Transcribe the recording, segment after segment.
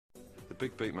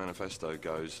Big Beat Manifesto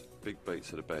goes, big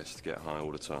beats are the best, get high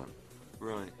all the time.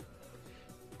 Right.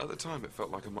 At the time, it felt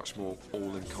like a much more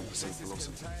all-encompassing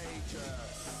philosophy.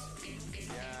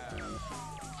 Yeah.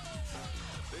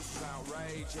 This is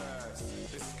outrageous.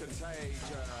 This is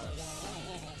contagious.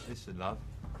 Listen, love,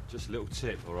 just a little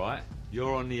tip, all right?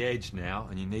 You're on the edge now,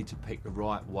 and you need to pick the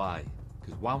right way.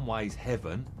 Because one way's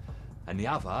heaven, and the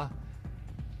other...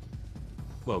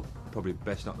 Well, probably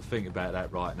best not to think about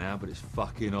that right now, but it's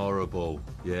fucking horrible,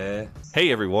 yeah?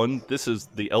 Hey everyone, this is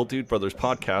the L Dude Brothers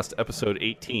Podcast, episode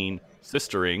 18,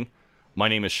 Sistering. My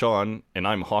name is Sean, and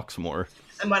I'm Hawksmoor.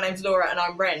 And my name's Laura, and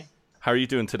I'm Ren. How are you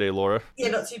doing today, Laura? Yeah,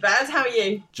 not too bad. How are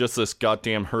you? Just this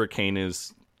goddamn hurricane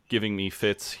is giving me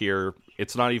fits here.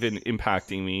 It's not even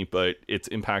impacting me, but it's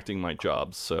impacting my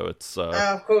job, so it's... Oh,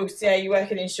 of course, yeah, you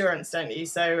work in insurance, don't you?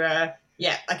 So,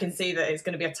 yeah, I can see that it's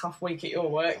going to be a tough week at your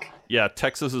work. Yeah,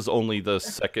 Texas is only the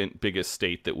second biggest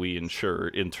state that we insure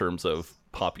in terms of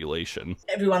population.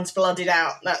 Everyone's flooded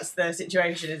out. That's the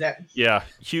situation, is it? Yeah,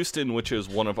 Houston, which is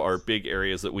one of our big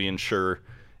areas that we insure,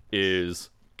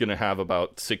 is going to have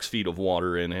about 6 feet of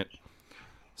water in it.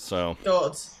 So...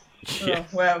 God. Yeah.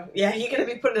 Oh, well, yeah, you're going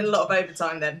to be putting in a lot of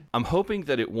overtime then. I'm hoping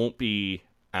that it won't be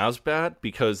as bad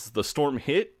because the storm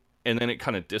hit and then it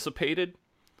kind of dissipated.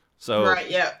 So Right,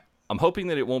 yeah. I'm hoping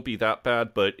that it won't be that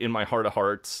bad, but in my heart of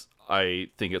hearts, I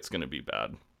think it's going to be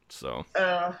bad. So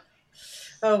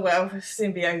Oh, well, it'll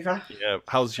soon be over. yeah,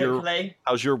 how's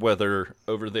your weather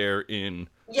over there in...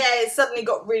 Yeah, it suddenly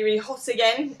got really, really hot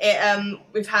again.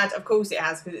 We've had, of course it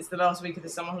has, because it's the last week of the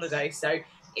summer holiday, so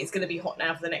it's going to be hot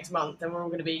now for the next month, and we're all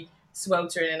going to be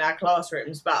sweltering in our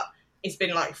classrooms, but it's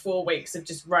been like 4 weeks of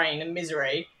just rain and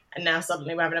misery, and now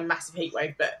suddenly we're having a massive heat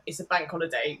wave, but it's a bank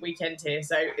holiday weekend here,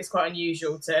 so it's quite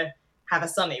unusual to have a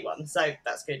sunny one, so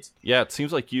that's good. Yeah, it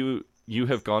seems like you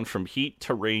have gone from heat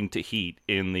to rain to heat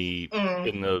in the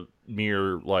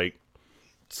mere, like,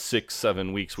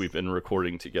 6-7 weeks we've been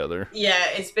recording together. Yeah,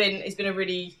 it's been a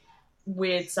really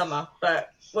weird summer,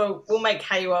 but we'll make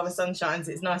hay while the sun shines.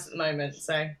 It's nice at the moment,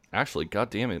 so... Actually,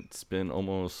 goddamn it, it's been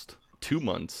almost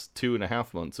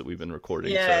 2.5 months that we've been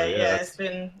recording. Yeah, so, it's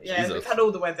been... Yeah, Jesus. We've had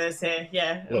all the weathers here,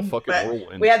 yeah. What a fucking But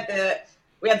whirlwind. we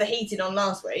had the heating on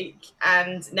last week,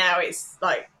 and now it's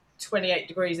like 28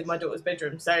 degrees in my daughter's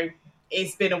bedroom, so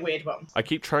it's been a weird one. I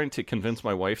keep trying to convince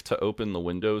my wife to open the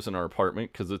windows in our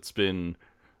apartment because it's been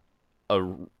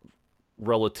a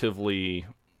relatively,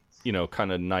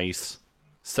 kind of nice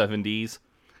 70s,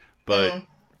 but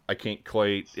I can't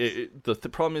quite. The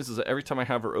problem is that every time I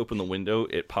have her open the window,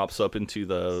 it pops up into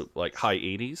the high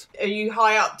 80s. Are you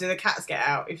high up? Do the cats get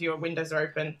out if your windows are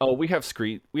open? Oh, we have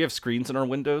screens in our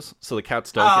windows, so the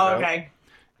cats don't get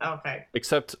out. Okay.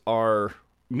 Except our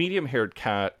medium-haired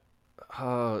cat.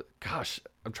 Gosh,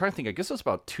 I'm trying to think. I guess it was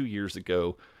about 2 years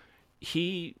ago.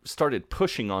 He started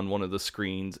pushing on one of the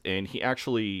screens, and he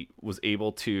actually was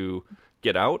able to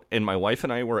get out. And my wife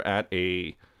and I were at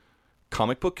a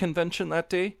comic book convention that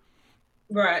day.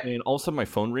 Right. And all of a sudden my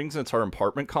phone rings, and it's our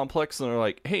apartment complex. And they're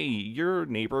like, hey, your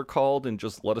neighbor called and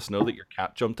just let us know that your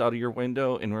cat jumped out of your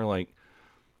window. And we're like,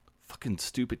 fucking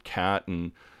stupid cat.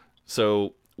 And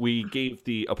so we gave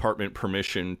the apartment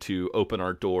permission to open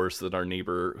our doors so that our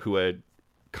neighbor, who had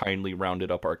kindly rounded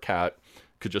up our cat,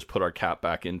 could just put our cat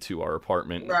back into our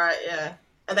apartment. Right, yeah.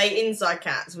 Are they inside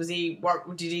cats? Did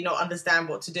he not understand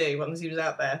what to do once he was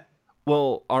out there?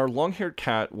 Well, our long-haired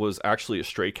cat was actually a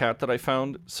stray cat that I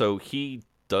found, so he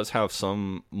does have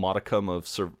some modicum of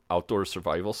outdoor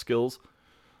survival skills.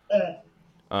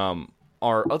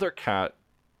 Our other cat,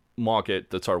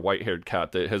 Mogget, that's our white-haired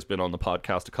cat that has been on the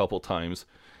podcast a couple times,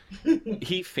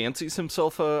 he fancies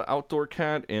himself a outdoor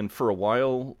cat, and for a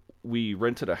while we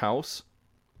rented a house.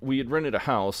 We had rented a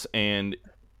house, and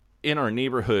in our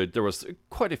neighborhood, there was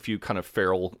quite a few kind of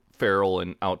feral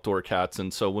and outdoor cats.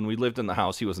 And so when we lived in the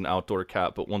house, he was an outdoor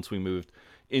cat. But once we moved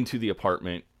into the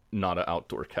apartment, not an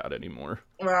outdoor cat anymore.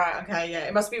 Right, okay, yeah.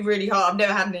 It must be really hard. I've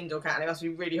never had an indoor cat, and it must be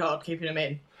really hard keeping him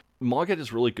in. Mogget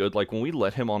is really good. Like, when we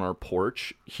let him on our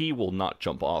porch, he will not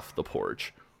jump off the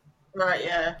porch. Right,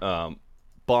 yeah.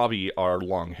 Bobby, our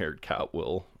long-haired cat,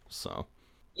 will, so...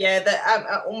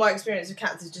 Yeah, all my experience with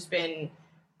cats has just been...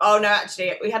 Oh, no,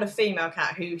 actually, we had a female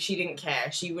cat who she didn't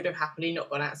care. She would have happily not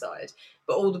gone outside.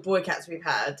 But all the boy cats we've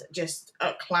had just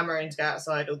are clamouring to go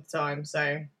outside all the time,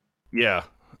 so... Yeah.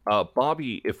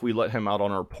 Bobby, if we let him out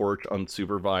on our porch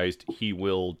unsupervised, he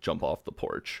will jump off the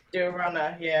porch. Do a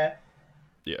runner, yeah.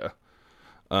 Yeah.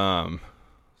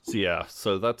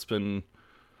 So that's been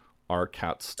our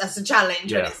cats. That's a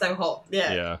challenge when Yeah. it's so hot,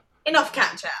 yeah. Yeah. Enough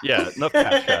cat chat. Yeah, enough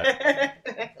cat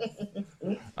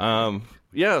chat.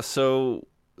 Yeah, so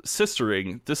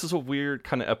Sistering, this is a weird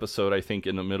kind of episode, I think,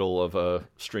 in the middle of a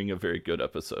string of very good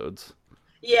episodes.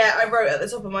 Yeah, I wrote at the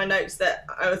top of my notes that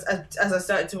as I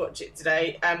started to watch it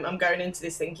today, I'm going into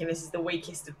this thinking this is the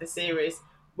weakest of the series.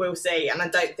 We'll see, and I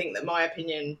don't think that my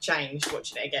opinion changed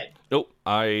watching it again. Nope,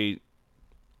 my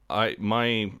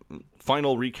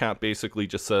final recap basically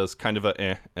just says kind of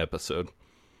a episode.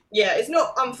 Yeah, it's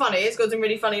not unfunny. It's got some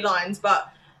really funny lines,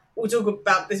 but we'll talk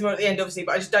about this more at the end, obviously.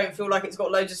 But I just don't feel like it's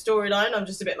got loads of storyline. I'm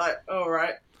just a bit like, all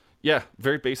right. Yeah,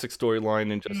 very basic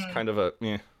storyline and just kind of a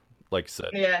like I said.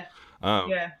 Yeah.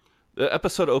 Yeah. The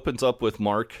episode opens up with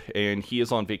Mark, and he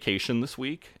is on vacation this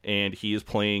week, and he is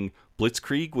playing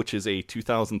Blitzkrieg, which is a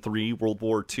 2003 World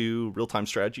War II real-time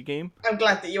strategy game. I'm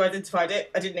glad that you identified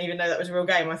it. I didn't even know that was a real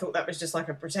game. I thought that was just like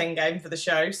a pretend game for the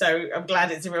show, so I'm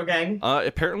glad it's a real game.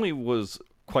 Apparently was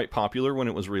quite popular when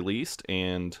it was released,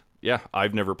 and yeah,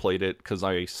 I've never played it because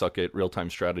I suck at real-time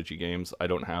strategy games. I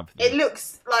don't have... It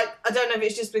looks like, I don't know if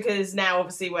it's just because now,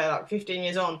 obviously, we're like 15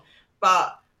 years on,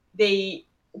 but the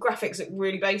graphics look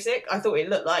really basic. I thought it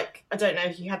looked like, I don't know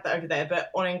if you had that over there,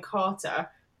 but on Encarta,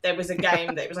 there was a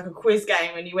game that it was like a quiz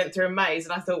game and you went through a maze,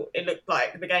 and I thought it looked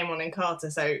like the game on Encarta,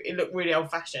 so it looked really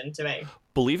old-fashioned to me.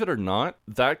 Believe it or not,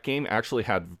 that game actually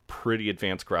had pretty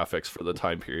advanced graphics for the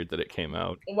time period that it came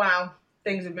out. Wow.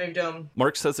 Things have moved on.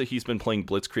 Mark says that he's been playing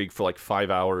Blitzkrieg for like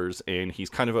 5 hours, and he's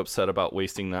kind of upset about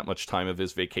wasting that much time of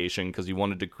his vacation because he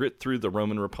wanted to grit through the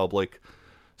Roman Republic,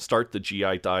 start the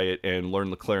GI diet, and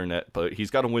learn the clarinet, but he's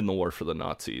got to win the war for the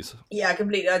Nazis. Yeah, I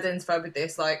completely identify with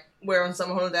this. Like, we're on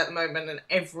summer holiday at the moment, and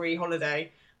every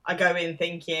holiday I go in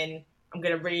thinking I'm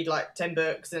going to read like 10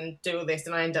 books and do all this,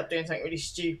 and I end up doing something really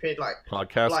stupid, like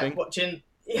Podcasting? like watching...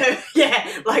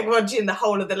 Yeah, like watching the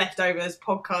whole of The Leftovers,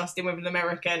 podcasting with an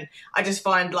American. I just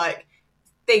find like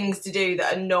things to do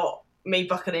that are not me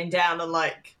buckling down and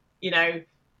like, you know,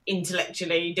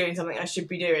 intellectually doing something I should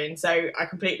be doing. So I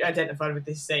completely identified with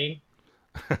this scene.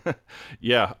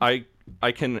 Yeah, I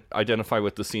can identify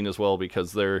with the scene as well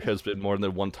because there has been more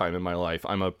than one time in my life.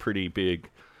 I'm a pretty big,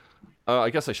 I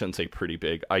guess I shouldn't say pretty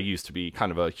big. I used to be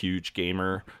kind of a huge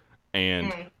gamer,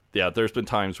 and yeah, there's been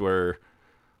times where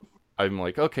I'm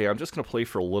like, okay, I'm just going to play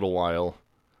for a little while,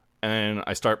 and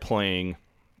I start playing,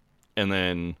 and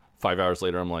then 5 hours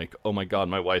later, I'm like, oh my god,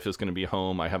 my wife is going to be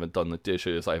home, I haven't done the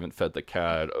dishes, I haven't fed the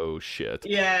cat, oh shit.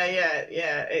 Yeah,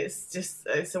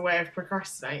 it's a way of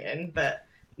procrastinating that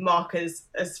Mark has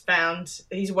found.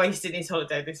 He's wasting his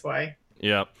holiday this way.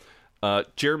 Yeah.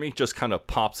 Jeremy just kind of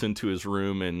pops into his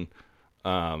room, and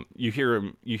you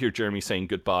hear Jeremy saying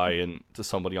goodbye and to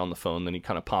somebody on the phone. Then he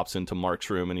kind of pops into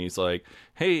Mark's room and he's like,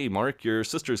 hey Mark, your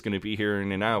sister's going to be here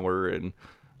in an hour. And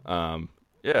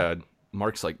yeah,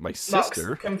 Mark's like, my sister?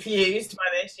 Mark's confused by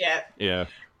this. Yeah.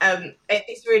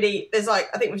 It's really, there's like,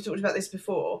 I think we've talked about this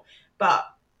before, but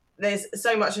there's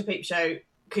so much of Peep Show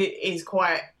could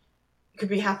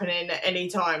be happening at any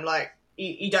time. Like,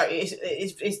 you don't,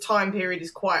 its time period is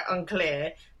quite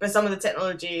unclear, but some of the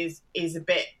technology is a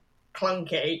bit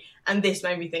clunky, and this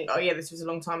made me think, oh yeah, this was a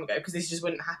long time ago, because this just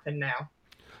wouldn't happen now.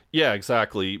 Yeah,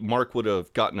 exactly. Mark would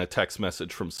have gotten a text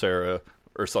message from Sarah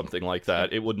or something like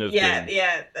that. It wouldn't have been...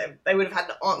 Yeah, they would have had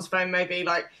an answer phone maybe.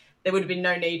 Like, there would have been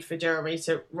no need for Jeremy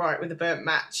to write with a burnt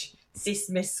match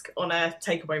Sismisk on a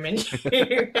takeaway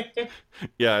menu.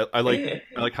 Yeah, I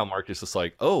like how Mark is just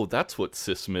like, oh, that's what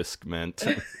Sismisk meant.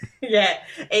 Yeah,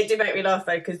 it did make me laugh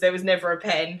though, because there was never a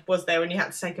pen, was there, when you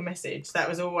had to take a message? That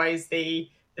was always the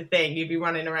thing. You'd be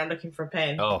running around looking for a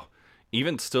pen. Oh,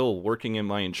 even still working in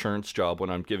my insurance job, when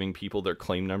I'm giving people their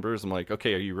claim numbers, I'm like,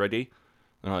 okay, are you ready?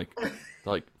 And I'm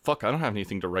like, fuck, I don't have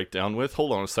anything to write down with.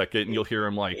 Hold on a second. And you'll hear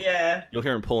him like, you'll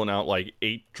hear him pulling out like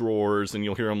 8 drawers, and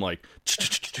you'll hear him like,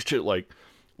 like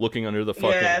looking under the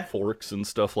fucking forks and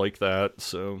stuff like that.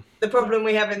 So the problem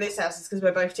we have in this house is because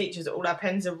we're both teachers, all our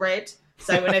pens are red.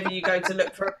 So whenever you go to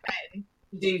look for a pen,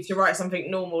 to write something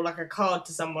normal, like a card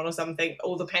to someone or something,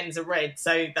 all the pens are red.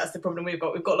 So that's the problem we've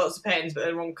got. We've got lots of pens, but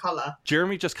they're the wrong colour.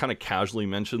 Jeremy just kind of casually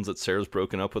mentions that Sarah's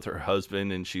broken up with her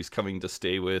husband and she's coming to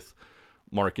stay with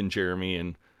Mark and Jeremy,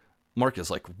 and Mark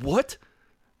is like, what?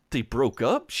 They broke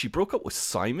up? She broke up with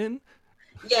Simon?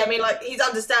 Yeah, I mean, like, he's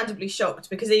understandably shocked,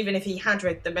 because even if he had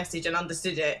read the message and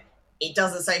understood it, it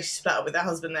doesn't say she split up with her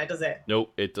husband there, does it?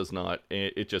 Nope, it does not.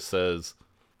 It just says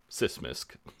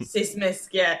Sismisk. Sismisk,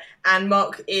 yeah. And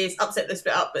Mark is upset they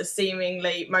split up, but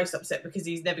seemingly most upset because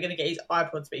he's never going to get his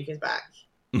iPod speakers back.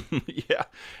 Yeah,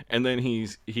 and then he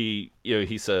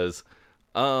says,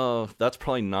 oh, that's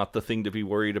probably not the thing to be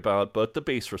worried about, but the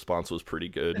base response was pretty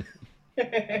good.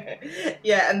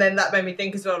 Yeah, and then that made me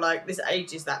think as well, like, this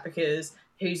ages that, because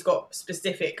who's got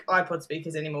specific iPod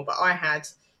speakers anymore? But I had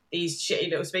these shitty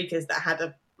little speakers that had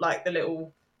the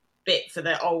little bit for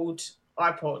the old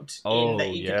iPod Oh, in that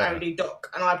you yeah. could only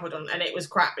dock an iPod on, and it was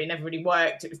crap. It never really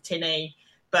worked. It was tinny.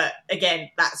 But again,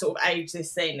 that sort of aged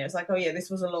this scene. It was like, oh yeah, this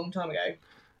was a long time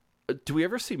ago. Do we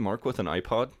ever see Mark with an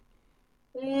iPod?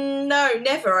 No,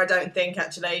 never. I don't think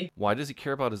actually. Why does he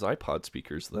care about his iPod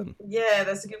speakers then? Yeah,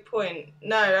 that's a good point.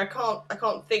 No, I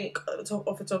can't think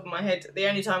off the top of my head. The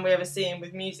only time we ever see him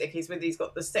with music is when he's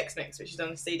got the Sex Mix, which is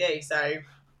on the CD. So,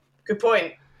 good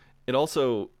point. It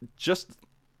also, just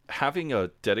having a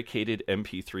dedicated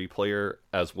MP3 player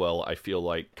as well, I feel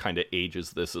like kind of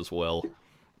ages this as well.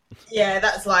 Yeah,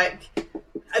 that's like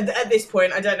at this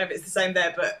point. I don't know if it's the same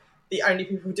there, but the only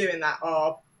people doing that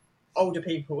are older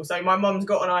people. So my mum's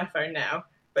got an iPhone now,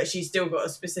 but she's still got a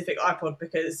specific iPod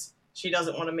because she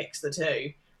doesn't want to mix the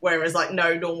two. Whereas like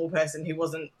no normal person who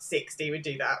wasn't 60 would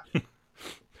do that.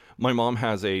 My mom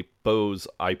has a Bose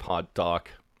iPod dock,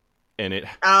 and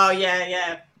Oh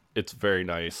yeah. it's very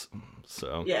nice.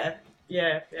 So Yeah.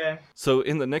 So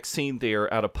in the next scene, they are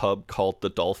at a pub called the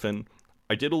Dolphin.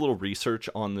 I did a little research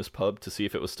on this pub to see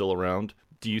if it was still around.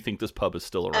 Do you think this pub is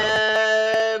still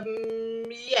around?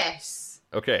 Yes.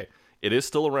 Okay, it is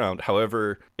still around.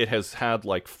 However, it has had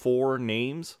like 4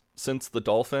 names since the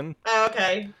Dolphin. Oh,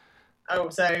 okay. Oh,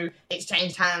 so it's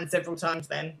changed hands several times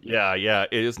then. Yeah.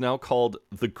 It is now called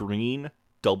the Green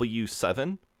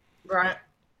W7. Right.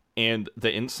 And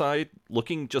the inside,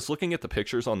 looking at the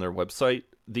pictures on their website,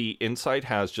 the inside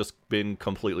has just been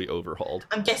completely overhauled.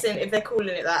 I'm guessing if they're calling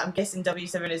it that, I'm guessing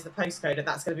W7 is the postcode, and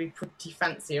that's going to be pretty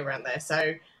fancy around there.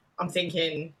 So I'm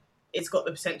thinking it's got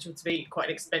the potential to be quite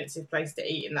an expensive place to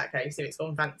eat in that case if it's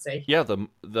gone fancy. Yeah,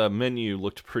 the menu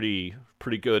looked pretty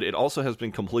good. It also has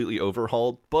been completely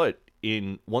overhauled, but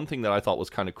in one thing that I thought was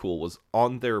kind of cool was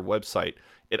on their website,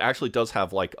 it actually does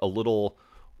have like a little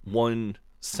one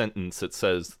sentence that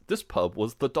says, "This pub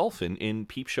was the Dolphin in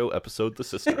Peep Show episode The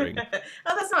Sister Ring." Oh,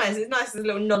 that's nice. It's nice as a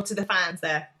little nod to the fans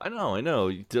there. I know.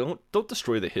 You don't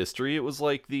destroy the history. It was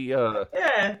like the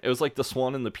Yeah. it was like the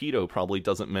Swan and the Pedo probably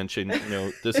doesn't mention,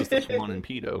 this is the Swan and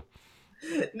Pedo.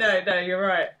 No, you're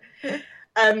right.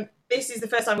 This is the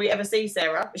first time we ever see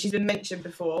Sarah. She's been mentioned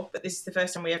before, but this is the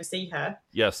first time we ever see her.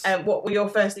 Yes. What were your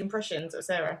first impressions of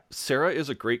Sarah? Sarah is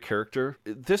a great character.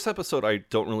 This episode I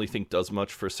don't really think does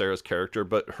much for Sarah's character,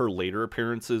 but her later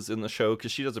appearances in the show,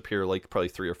 because she does appear like probably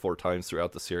 3 or 4 times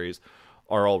throughout the series,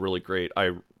 are all really great.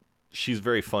 She's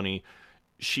very funny.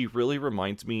 She really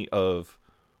reminds me of...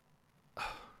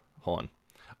 Hold on.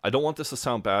 I don't want this to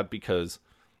sound bad because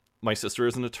my sister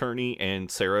is an attorney and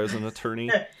Sarah is an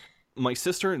attorney. My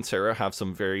sister and Sarah have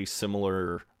some very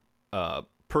similar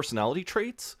personality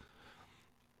traits.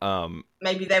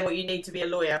 Maybe they're what you need to be a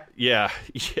lawyer. Yeah.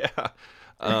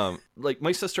 Like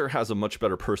my sister has a much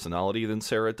better personality than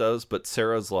Sarah does, but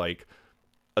Sarah's like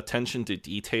attention to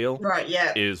detail Right,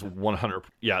 yeah. is 100.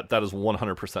 Yeah, that is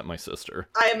 100% my sister.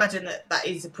 I imagine that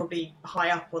is probably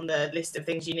high up on the list of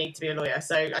things you need to be a lawyer.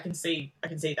 So I can see that.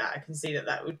 I can see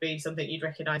that would be something you'd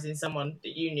recognise in someone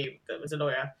that you knew that was a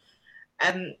lawyer.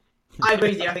 I agree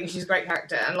with you. I think she's a great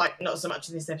character, and like not so much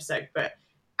in this episode, but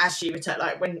as she returned,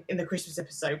 like when in the Christmas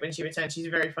episode when she returned, she's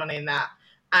very funny in that,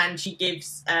 and she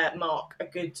gives Mark a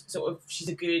good she's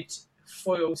a good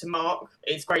foil to Mark.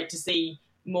 It's great to see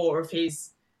more of his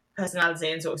personality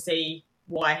and sort of see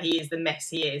why he is the mess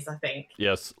he is, I think.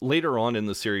 Yes. Later on in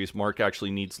the series, Mark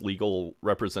actually needs legal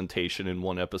representation in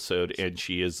one episode, and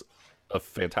she is a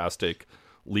fantastic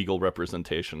legal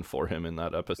representation for him in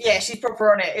that episode. Yeah, she's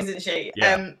proper on it, isn't she?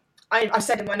 Yeah. I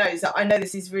said in my notes that I know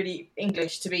this is really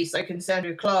English to be so concerned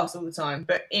with class all the time,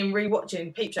 but in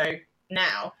rewatching Peep Show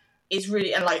now, it's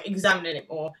really, and like examining it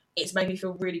more, it's made me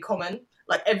feel really common.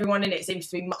 Like everyone in it seems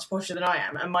to be much posher than I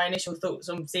am, and my initial thoughts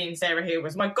on seeing Sarah here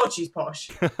was, my God, she's posh.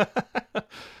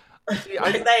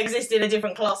 Like they exist in a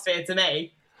different class sphere to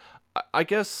me. I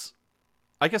guess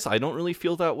I don't really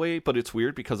feel that way, but it's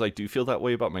weird because I do feel that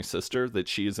way about my sister, that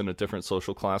she is in a different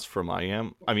social class from I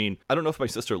am. I mean, I don't know if my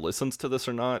sister listens to this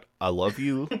or not. I love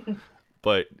you.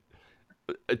 But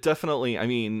definitely, I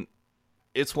mean,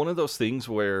 it's one of those things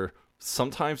where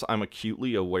sometimes I'm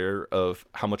acutely aware of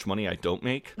how much money I don't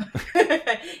make.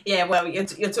 Yeah, well, you're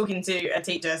talking to a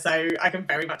teacher, so I can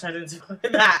very much identify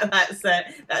with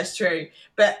that. That's true.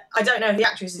 But I don't know if the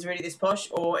actress is really this posh,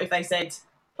 or if they said,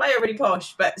 play her really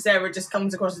posh, but Sarah just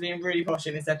comes across as being really posh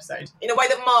in this episode. In a way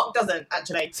that Mark doesn't,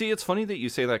 actually. See, it's funny that you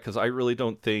say that, because I really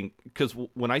don't think... Because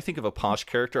when I think of a posh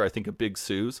character, I think of Big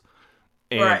Suze.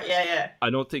 And Right, yeah. I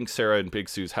don't think Sarah and Big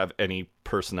Suze have any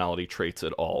personality traits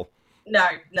at all. No,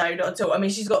 not at all. I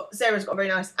mean, Sarah's got a very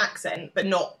nice accent, but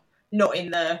not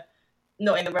in the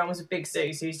not in the realms of Big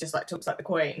Sue, who's just like talks like the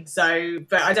Queen. So,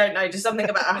 but I don't know, just something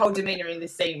about her whole demeanour in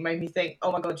this scene made me think,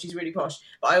 oh my god, she's really posh.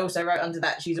 But I also wrote under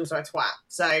that she's also a twat.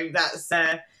 So that's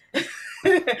that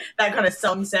kind of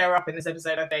sums Sarah up in this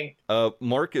episode, I think.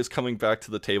 Mark is coming back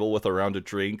to the table with a round of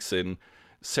drinks, and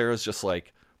Sarah's just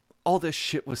like, all this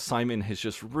shit with Simon has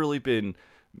just really been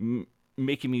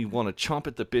making me want to chomp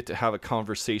at the bit to have a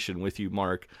conversation with you,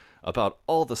 Mark, about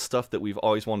all the stuff that we've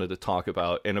always wanted to talk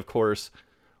about. And of course,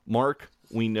 Mark,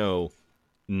 we know,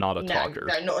 not a talker.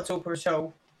 No, not a talker at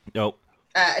all. Nope.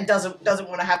 And doesn't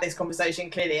want to have this conversation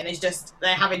clearly, and it's just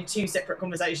they're having two separate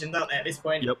conversations, aren't they, at this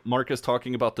point? Yep. Mark is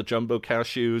talking about the jumbo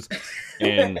cashews,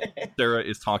 and Sarah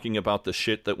is talking about the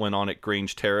shit that went on at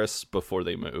Grange Terrace before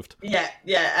they moved. Yeah.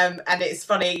 And it's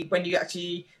funny when you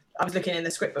actually, I was looking in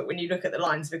the script book when you look at the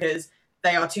lines, because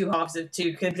they are two halves of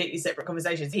two completely separate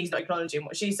conversations. He's not acknowledging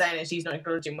what she's saying, and she's not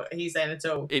acknowledging what he's saying at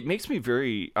all. It makes me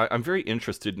I'm very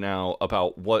interested now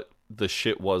about what the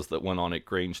shit was that went on at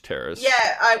Grange Terrace.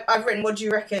 Yeah, I've written, what do you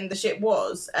reckon the shit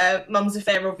was? Mum's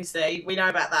affair, obviously. We know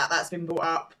about that. That's been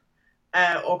brought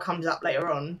up, or comes up later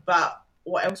on. But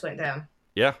what else went down?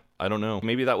 Yeah, I don't know.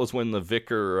 Maybe that was when the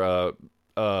vicar...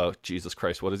 Jesus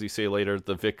Christ, what does he say later?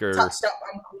 The vicar touched up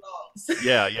Uncle Lance.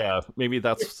 yeah. Maybe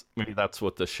that's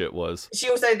what the shit was. She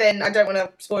also then, I don't want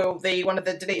to spoil one of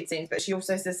the deleted scenes, but she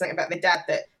also says something about the dad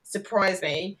that surprised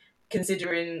me,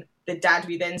 considering the dad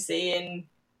we then see in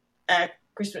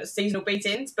Christmas seasonal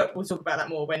beatings. But we'll talk about that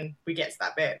more when we get to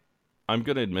that bit. I'm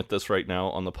gonna admit this right now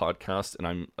on the podcast,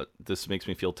 and this makes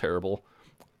me feel terrible.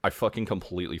 I fucking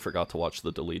completely forgot to watch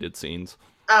the deleted scenes.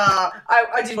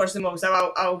 I did watch them all,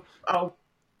 so I'll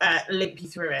limp you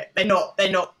through it. They're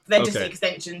just Okay.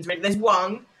 extensions, really. There's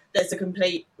one that's a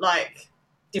complete, like,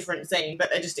 different scene, but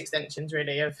they're just extensions,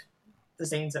 really, of the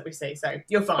scenes that we see, so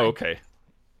you're fine. Okay.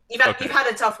 You've had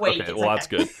a tough week. Okay, It's well, okay.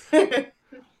 that's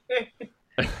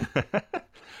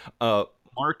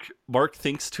good. Mark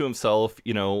thinks to himself,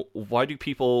 why do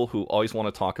people who always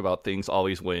want to talk about things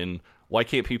always win? Why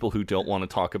can't people who don't want to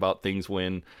talk about things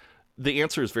win? The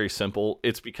answer is very simple.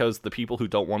 It's because the people who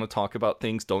don't want to talk about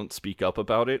things don't speak up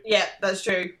about it. Yeah, that's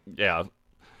true. Yeah.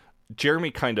 Jeremy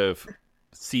kind of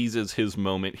seizes his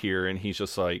moment here, and he's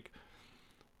just like,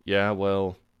 yeah,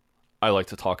 well, I like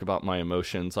to talk about my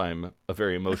emotions. I'm a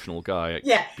very emotional guy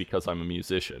because I'm a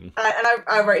musician.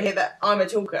 I wrote here that I'm a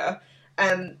talker.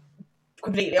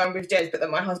 Completely, I'm with Jez, but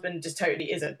that my husband just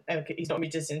totally isn't. He's not a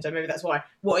musician, so maybe that's why.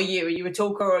 What are you? Are you a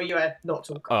talker or are you a not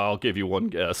talker? I'll give you one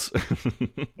guess.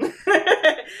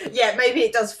 Yeah, maybe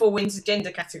it does fall into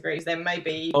gender categories. Then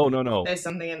maybe. Oh no. There's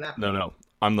something in that. No.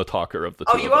 I'm the talker of the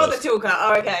two. Oh, you are the talker.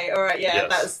 Oh, okay, all right. Yeah,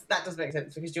 Yes. that does make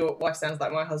sense because your wife sounds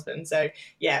like my husband. So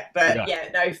yeah, but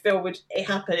no, Phil would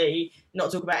happily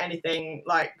not talk about anything.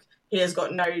 Like, he has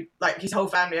got no, like, his whole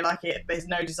family are like it. There's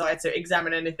no desire to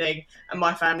examine anything, and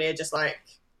my family are just like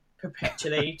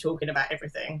perpetually talking about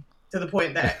everything to the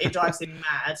point that it drives him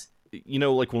mad.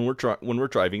 Like when we're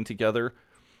driving together,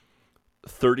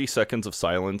 30 seconds of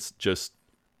silence just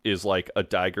is like a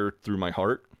dagger through my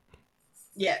heart.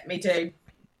 Yeah, me too.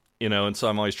 And so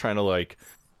I'm always trying to like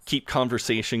keep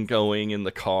conversation going in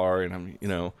the car, and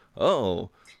I'm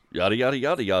oh, yada yada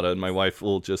yada yada, and my wife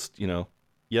will just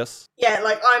yes. Yeah,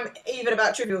 like I'm even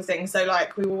about trivial things. So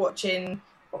like what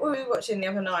were we watching the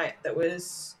other night that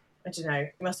was, I don't know,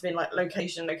 it must have been like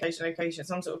location,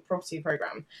 some sort of property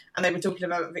program. And they were talking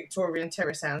about Victorian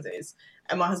terrace houses.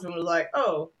 And my husband was like,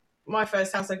 oh, my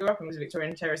first house I grew up in was a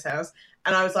Victorian terrace house.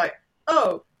 And I was like,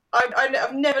 oh,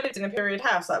 I've never lived in a period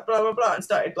house, like blah, blah, blah, and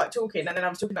started like talking. And then I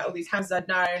was talking about all these houses I'd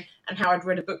known and how I'd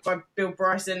read a book by Bill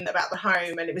Bryson about the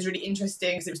home. And it was really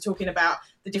interesting because it was talking about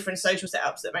the different social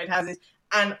setups that made houses.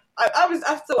 And I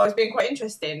thought I was being quite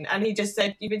interesting. And he just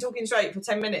said, you've been talking straight for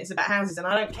 10 minutes about houses and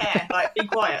I don't care. Like, be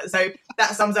quiet. So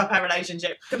that sums up our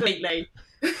relationship completely.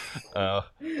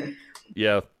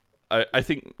 Yeah. I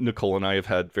think Nicole and I have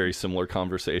had very similar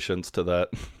conversations to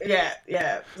that.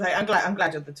 Yeah. So I'm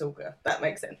glad you're the talker. That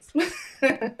makes sense.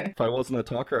 If I wasn't a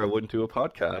talker, I wouldn't do a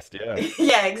podcast. Yeah.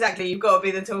 Yeah, exactly. You've got to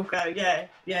be the talker. Yeah,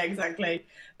 exactly.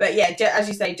 But yeah, as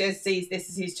you say, Jez sees this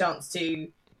as his chance to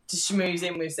schmooze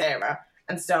in with Sarah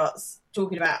and starts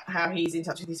talking about how he's in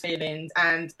touch with his feelings,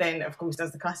 and then of course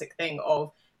does the classic thing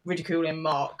of ridiculing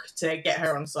Mark to get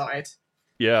her on side.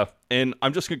 Yeah, and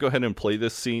I'm just gonna go ahead and play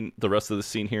this scene, the rest of the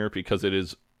scene here, because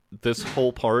this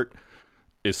whole part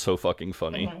is so fucking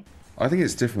funny. Mm-hmm. I think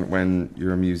it's different when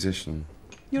you're a musician.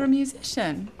 You're a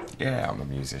musician? Yeah, I'm a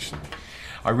musician.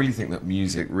 I really think that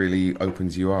music really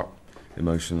opens you up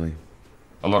emotionally.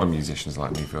 A lot of musicians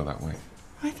like me feel that way.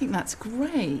 I think that's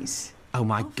great. Oh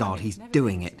my God, he's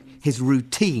doing it. His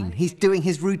routine. He's doing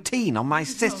his routine on my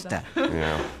sister.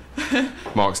 Yeah.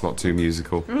 Mark's not too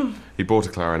musical. He bought a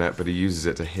clarinet, but he uses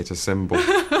it to hit a cymbal.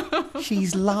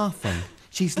 She's laughing.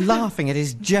 She's laughing at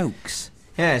his jokes.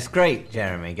 Yeah, it's great,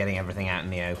 Jeremy, getting everything out in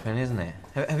the open, isn't it?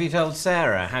 Have you told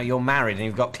Sarah how you're married and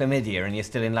you've got chlamydia and you're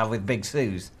still in love with Big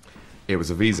Suze? It was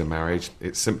a visa marriage,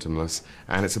 it's symptomless,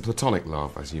 and it's a platonic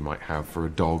love, as you might have for a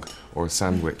dog or a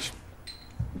sandwich.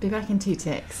 Be back in 2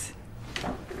 ticks.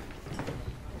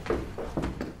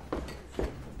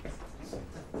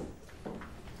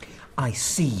 I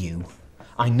see you.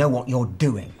 I know what you're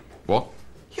doing. What?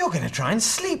 You're going to try and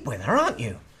sleep with her, aren't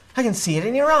you? I can see it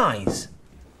in your eyes.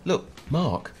 Look,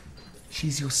 Mark,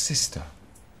 she's your sister.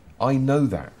 I know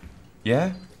that.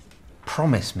 Yeah?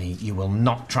 Promise me you will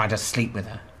not try to sleep with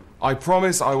her. I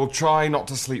promise I will try not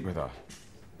to sleep with her.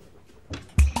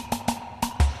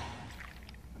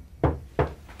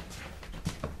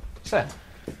 So,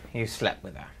 you slept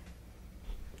with her.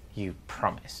 You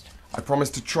promised. I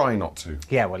promised to try not to.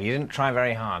 Yeah, well, you didn't try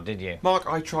very hard, did you? Mark,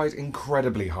 I tried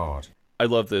incredibly hard. I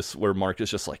love this where Mark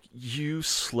is just like, you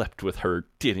slept with her,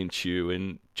 didn't you?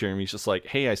 And Jeremy's just like,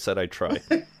 hey, I said I'd try.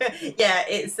 Yeah,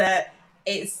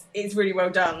 it's really well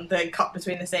done. The cut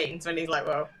between the scenes when he's like,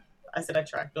 well, I said I'd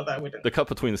try, not that I wouldn't. The cut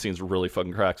between the scenes really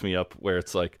fucking cracks me up, where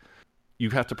it's like, you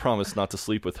have to promise not to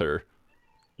sleep with her.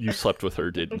 You slept with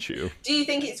her, didn't you? Do you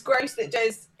think it's gross that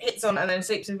Jez hits on and then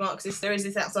sleeps with Mark's sister? Is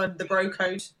this outside the bro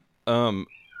code?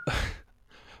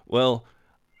 Well,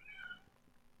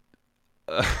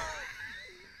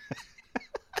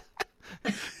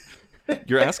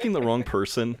 you're asking the wrong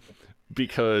person,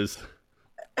 because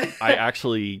I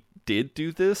actually did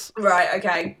do this. Right,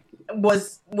 okay.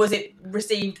 Was it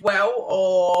received well,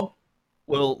 or?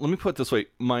 Well, let me put it this way.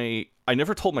 I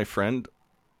never told my friend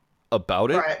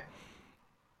about it. Right.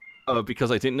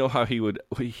 Because I didn't know how he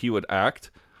would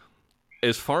act.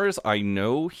 As far as I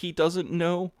know, he doesn't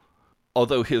know.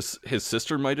 Although his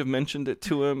sister might have mentioned it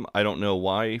to him. I don't know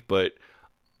why, but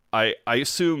I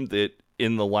assume that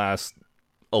in the last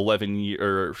 20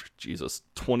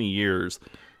 years,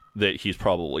 that he's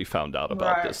probably found out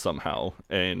about this somehow.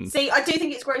 And see, I do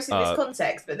think it's gross in this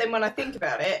context, but then when I think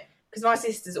about it, because my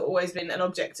sister's always been an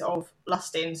object of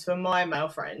lustings for my male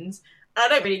friends, and I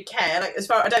don't really care. Like,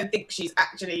 I don't think she's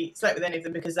actually slept with any of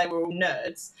them because they were all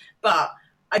nerds. But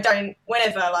I don't.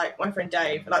 Whenever, like, my friend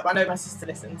Dave, like, I know my sister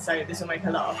listens, so this will make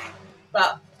her laugh.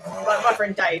 But like my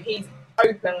friend Dave, he's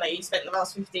openly spent the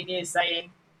last 15 years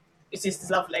saying, "Your sister's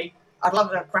lovely. I'd love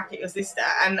to have a crack at your sister."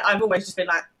 And I've always just been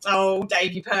like, "Oh,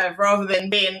 Dave, you perv," rather than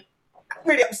being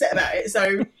really upset about it.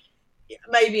 So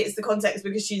maybe it's the context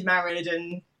because she's married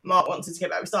and Mark wants her to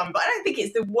get back with Simon, but I don't think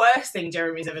it's the worst thing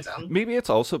Jeremy's ever done. Maybe it's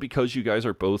also because you guys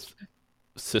are both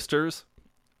sisters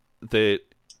that...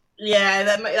 Yeah,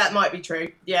 that might be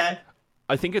true. Yeah.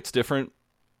 I think it's different.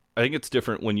 I think it's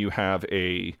different when you have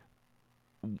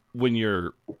when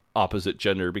you're opposite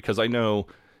gender, because I know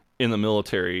in the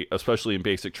military, especially in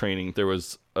basic training, there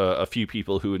was a few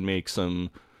people who would make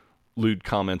some lewd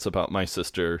comments about my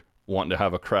sister wanting to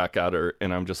have a crack at her,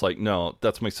 and I'm just like, no,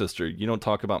 that's my sister. You don't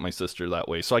talk about my sister that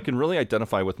way. So I can really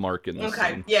identify with Mark in this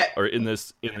scene, or in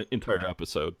the entire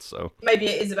episode. So maybe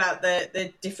it is about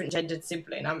the different gendered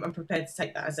sibling. I'm prepared to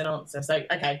take that as an answer. So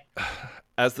okay.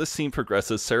 As this scene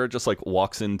progresses, Sarah just like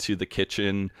walks into the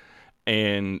kitchen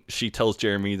and she tells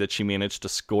Jeremy that she managed to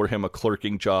score him a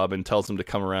clerking job and tells him to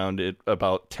come around at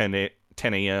about 10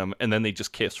 a.m. and then they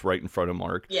just kiss right in front of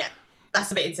Mark. Yeah,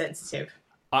 that's a bit insensitive.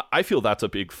 I feel that's a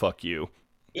big fuck you.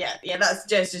 Yeah, that's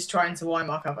just trying to wind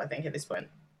Mark up, I think, at this point.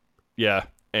 Yeah,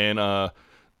 and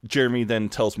Jeremy then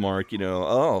tells Mark,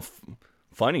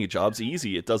 finding a job's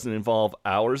easy. It doesn't involve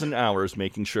hours and hours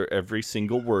making sure every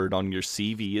single word on your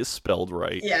CV is spelled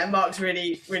right. Yeah, Mark's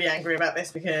really, really angry about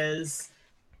this because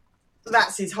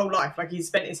that's his whole life. Like, he's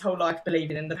spent his whole life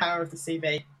believing in the power of the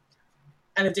CV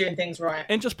and of doing things right.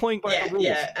 And just playing by the rules.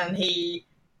 Yeah, and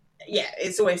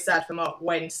it's always sad for Mark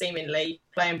when seemingly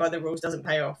playing by the rules doesn't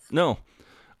pay off. No.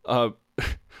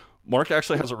 Mark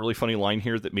actually has a really funny line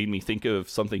here that made me think of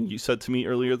something you said to me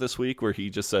earlier this week, where he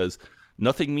just says,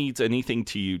 "Nothing means anything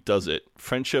to you, does it?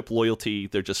 Friendship, loyalty,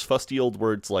 they're just fusty old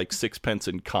words like sixpence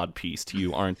and codpiece to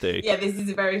you, aren't they?" Yeah, this is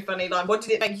a very funny line. What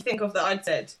did it make you think of that I'd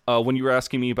said? When you were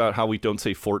asking me about how we don't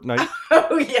say fortnight.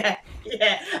 Oh, yeah.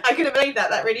 I couldn't believe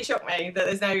that. That really shocked me,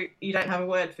 that you don't have a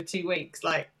word for 2 weeks.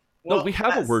 Like, what? No, we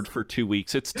have a word for 2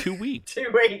 weeks. It's 2 weeks.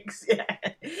 2 weeks, yeah.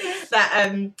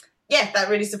 That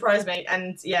really surprised me.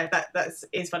 And yeah, that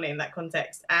is funny in that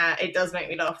context. It does make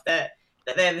me laugh that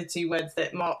they're the 2 words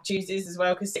that Mark chooses as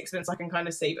well, because sixpence I can kind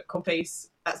of see, but codpiece,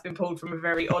 that's been pulled from a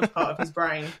very odd part of his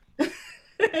brain.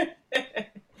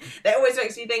 That always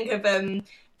makes me think of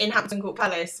in Hampton Court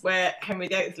Palace, where Henry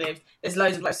VIII lived, there's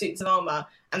loads of like suits of armour,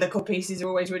 and the codpieces are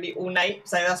always really ornate.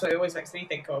 So that's what it always makes me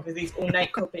think of, is these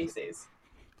ornate codpieces.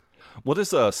 What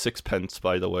is sixpence,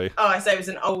 by the way? Oh, so it was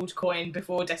an old coin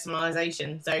before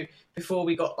decimalisation. So before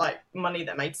we got like money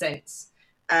that made sense,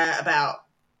 about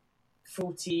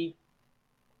 40,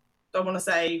 I want to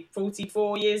say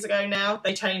 44 years ago now,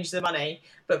 they changed the money.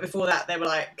 But before that, they were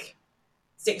like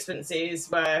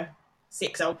sixpences were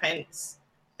 6 old pence.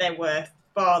 There were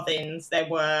farthings. There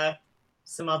were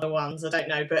some other ones. I don't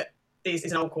know, but this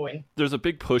is an old coin. There's a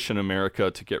big push in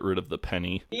America to get rid of the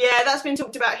penny. Yeah, that's been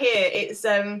talked about here. It's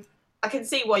I can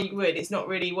see why you would. It's not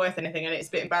really worth anything, and it's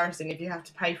a bit embarrassing if you have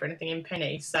to pay for anything in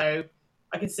pennies. So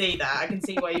I can see that. I can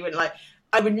see why you wouldn't like.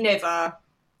 I would never.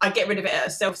 I'd get rid of it at a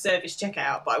self-service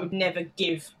checkout, but I would never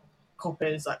give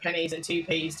coppers like pennies and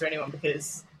 2p's to anyone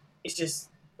because it's just,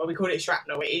 well, we call it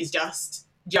shrapnel. It is just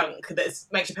junk that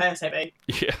makes your purse heavy.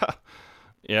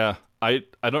 Yeah. I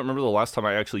don't remember the last time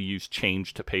I actually used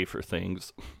change to pay for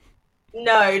things.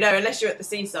 No, unless you're at the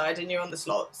seaside and you're on the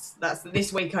slots.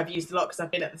 This week I've used a lot because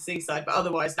I've been at the seaside, but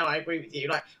otherwise, no, I agree with you.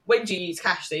 Like, when do you use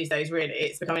cash these days, really?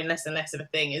 It's becoming less and less of a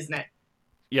thing, isn't it?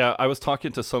 Yeah, I was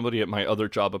talking to somebody at my other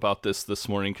job about this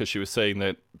morning because she was saying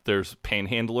that there's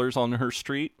panhandlers on her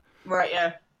street. Right,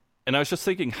 yeah. And I was just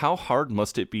thinking, how hard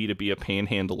must it be to be a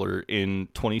panhandler in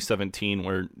 2017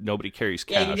 where nobody carries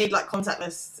cash? Yeah, you need, like,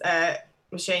 contactless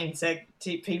machine so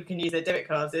people can use their debit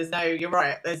cards. You're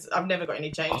right. I've never got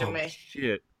any change on me.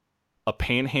 Shit. A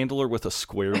panhandler with a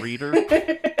square reader? That'll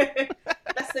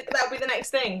be the next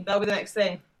thing.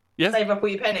 Yeah. Save up all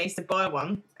your pennies to buy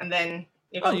one, and then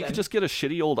you could just get a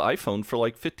shitty old iPhone for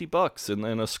like $50 and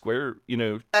then a square,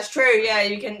 That's true. Yeah,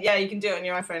 you can do it on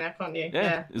your iPhone now, can't you?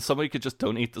 Yeah. Somebody could just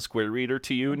donate the square reader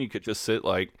to you, and you could just sit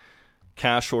like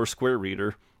cash or square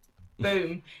reader.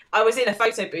 Boom. I was in a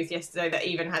photo booth yesterday that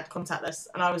even had contactless,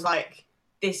 and I was like,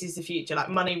 this is the future. Like,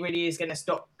 money really is going to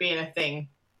stop being a thing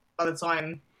by the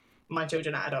time my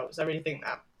children are adults. I really think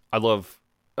that. I love,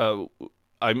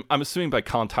 I'm assuming by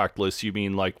contactless, you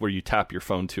mean like where you tap your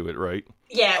phone to it, right?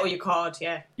 Yeah, or your card,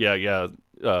 yeah. Yeah.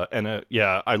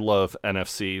 I love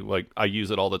NFC. Like, I use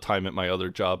it all the time at my other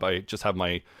job. I just have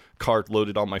my card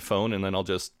loaded on my phone, and then I'll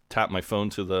just tap my phone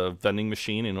to the vending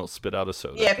machine, and it'll spit out a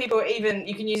soda. Yeah,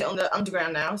 you can use it on the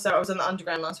underground now. So I was on the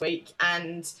underground last week,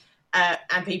 and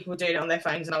people were doing it on their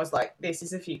phones, and I was like, this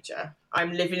is the future.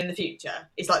 I'm living in the future.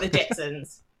 It's like the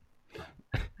Jetsons.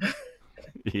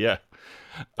 Yeah.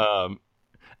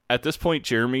 At this point,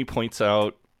 Jeremy points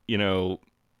out,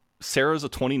 Sarah's a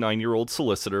 29-year-old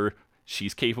solicitor.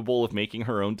 She's capable of making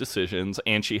her own decisions,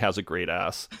 and she has a great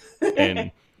ass.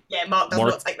 And yeah, Mark does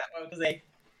not take that well, does he?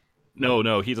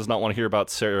 No, he does not want to hear about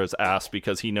Sarah's ass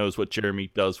because he knows what Jeremy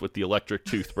does with the electric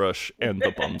toothbrush and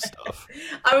the bum stuff.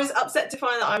 I was upset to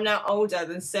find that I'm now older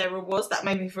than Sarah was. That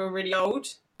made me feel really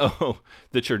old. Oh,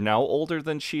 that you're now older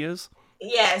than she is?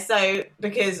 Yeah, so,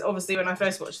 because obviously when I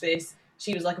first watched this,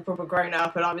 she was like a proper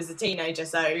grown-up and I was a teenager,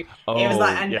 so it was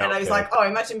like, and I was like, oh,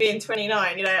 imagine being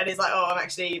 29, and it's like, oh, I'm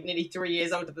actually nearly 3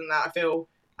 years older than that.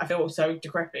 I feel so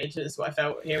decrepit, is what I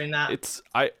felt hearing that.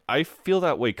 I feel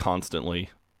that way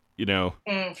constantly,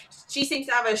 She seems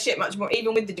to have her shit much more,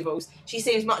 even with the divorce, she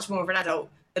seems much more of an adult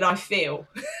than I feel.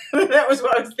 That was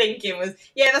what I was thinking was,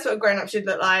 yeah, that's what a grown-up should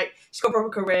look like. She's got a proper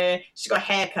career, she's got a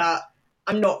haircut.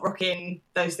 I'm not rocking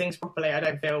those things properly, I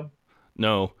don't feel.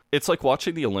 No, it's like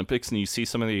watching the Olympics and you see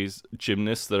some of these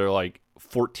gymnasts that are like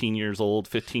 14 years old,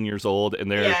 15 years old, and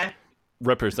they're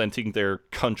representing their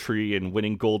country and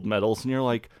winning gold medals, and you're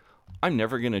like, I'm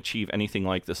never going to achieve anything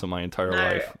like this in my entire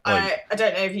life. I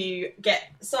don't know if you get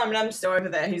Simon Amstel over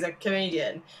there, who's a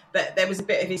comedian, but there was a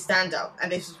bit of his stand-up,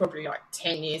 and this was probably like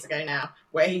 10 years ago now,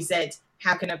 where he said,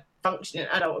 how can a functioning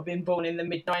adult have been born in the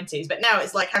mid-90s? But now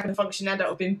it's like, how can a functioning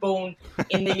adult have been born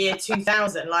in the year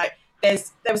 2000? Like, there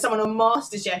was someone on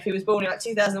MasterChef who was born in like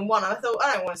 2001, and I thought,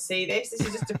 I don't want to see this. This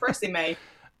is just depressing me.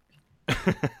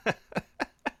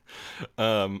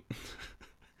 Oh,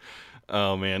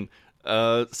 man.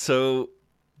 So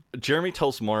Jeremy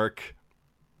tells Mark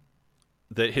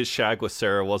that his shag with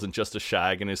Sarah wasn't just a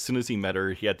shag, and as soon as he met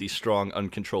her, he had these strong,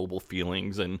 uncontrollable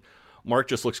feelings, and Mark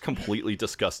just looks completely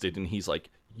disgusted, and he's like,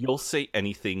 you'll say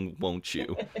anything, won't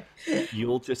you?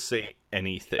 You'll just say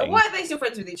anything. Why are they still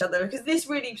friends with each other? Because this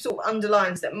really sort of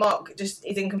underlines that Mark just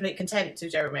is in complete contempt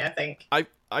of Jeremy, I think.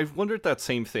 I've wondered that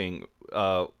same thing.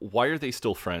 Why are they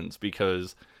still friends?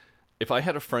 Because if I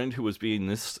had a friend who was being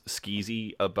this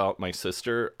skeezy about my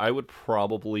sister, I would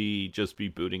probably just be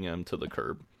booting him to the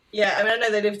curb. Yeah, I mean, I know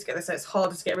they live together, so it's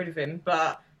harder to get rid of him,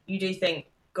 but you do think,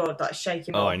 God, like, shake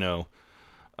him off. Oh, I know.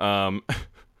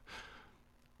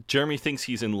 Jeremy thinks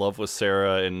he's in love with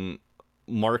Sarah, and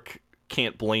Mark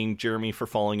can't blame Jeremy for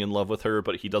falling in love with her,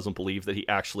 but he doesn't believe that he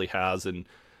actually has. And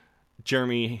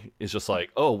Jeremy is just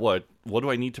like, oh, what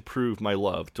do I need to prove my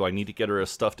love? Do I need to get her a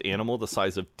stuffed animal the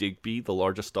size of Digby, the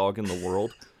largest dog in the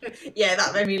world? Yeah,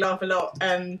 that made me laugh a lot.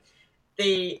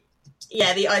 The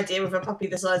idea of a puppy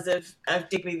the size of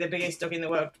Digby, the biggest dog in the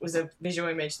world, was a visual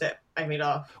image that made me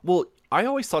laugh. Well, I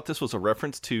always thought this was a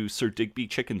reference to Sir Digby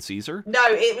Chicken Caesar. No,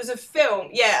 it was a film.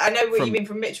 Yeah, I know what you mean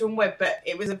from Mitchell and Webb, but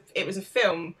it was a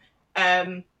film.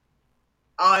 It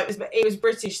was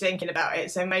British thinking about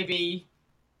it, so maybe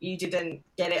you didn't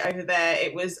get it over there.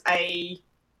 It was I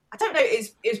don't know.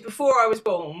 It was before I was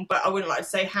born, but I wouldn't like to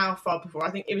say how far before.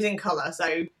 I think it was in colour,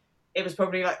 so it was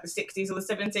probably like the 60s or the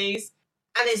 70s.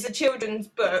 And it's a children's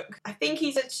book. I think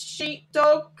he's a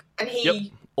sheepdog, and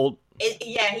he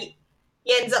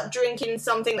ends up drinking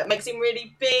something that makes him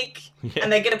really big, and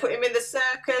they're going to put him in the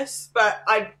circus. But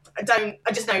I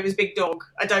just know he was a big dog.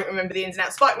 I don't remember the ins and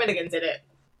outs. Spike Milligan did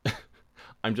it.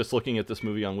 I'm just looking at this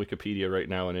movie on Wikipedia right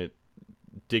now, and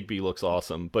Digby looks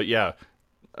awesome. But yeah,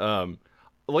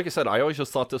 like I said, I always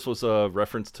just thought this was a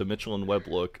reference to Mitchell and Webb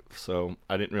look, so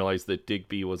I didn't realize that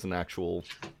Digby was an actual...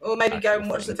 Or maybe go and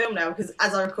watch the film now, because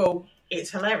as I recall,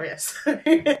 it's hilarious.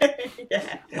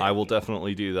 Yeah. I will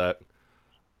definitely do that.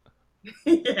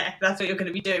 Yeah, that's what you're going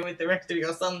to be doing with the rest of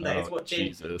your Sundays,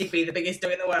 watching Digby, the biggest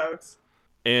dog in the world.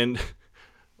 And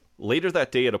later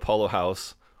that day at Apollo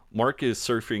House, Mark is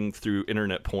surfing through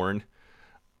internet porn.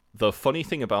 The funny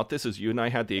thing about this is you and I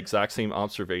had the exact same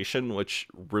observation, which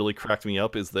really cracked me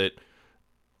up, is that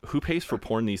who pays for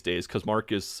porn these days? Because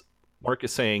Mark is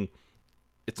saying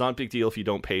it's not a big deal if you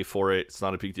don't pay for it. It's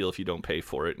not a big deal if you don't pay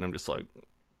for it. And I'm just like...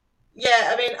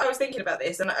 Yeah, I mean, I was thinking about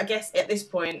this, and I guess at this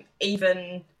point,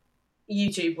 even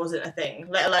YouTube wasn't a thing,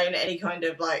 let alone any kind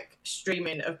of, like,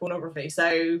 streaming of pornography.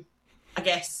 So I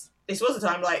guess this was a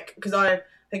time, like, because I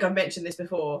think I've mentioned this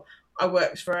before, I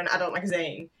worked for an adult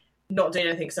magazine, not doing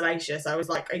anything salacious. I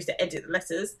used to edit the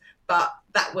letters, but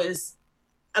that was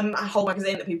a whole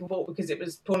magazine that people bought because it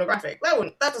was pornographic.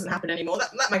 That doesn't happen anymore.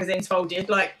 That magazine's folded.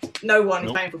 Like, no one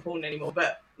is paying for porn anymore.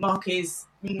 But Mark is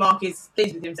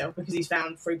pleased with himself because he's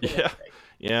found free pornography.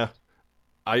 Yeah.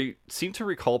 I seem to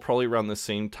recall probably around the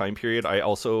same time period, I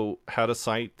also had a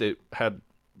site that had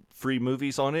free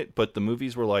movies on it, but the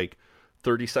movies were like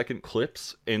 30-second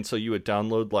clips, and so you would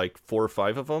download like 4 or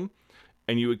 5 of them,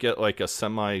 and you would get like a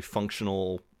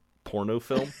semi-functional porno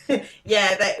film.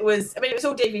 Yeah, it was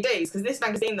all DVDs, because this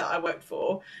magazine that I worked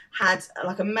for had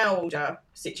like a mail order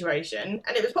situation,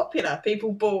 and it was popular.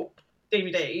 People bought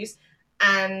DVDs,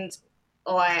 and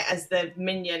I, as the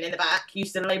minion in the back,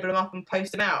 used to label them up and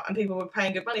post them out, and people were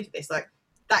paying good money for this. Like,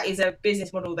 that is a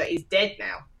business model that is dead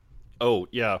now. Oh,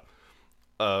 yeah.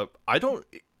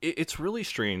 It's really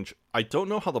strange. I don't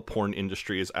know how the porn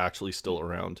industry is actually still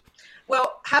around.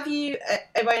 Well, have you,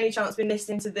 by any chance, been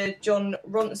listening to the John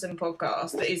Ronson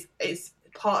podcast that is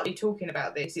partly talking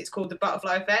about this? It's called The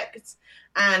Butterfly Effect,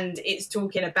 and it's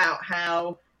talking about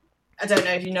how, I don't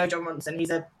know if you know John Ronson,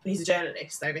 he's a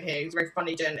journalist over here, he's a very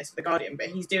funny journalist for The Guardian, but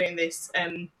he's doing this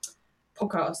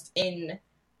podcast in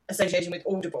association with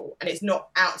Audible, and it's not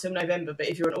out till November, but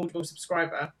if you're an Audible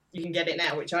subscriber, you can get it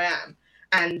now, which I am.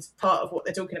 And part of what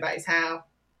they're talking about is how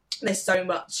there's so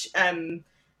much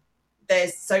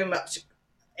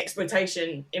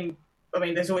exploitation in... I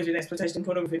mean, there's always been exploitation in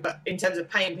pornography, but in terms of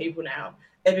paying people now,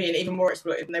 they're being even more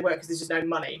exploited than they were because there's just no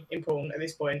money in porn at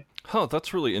this point. Huh,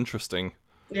 that's really interesting.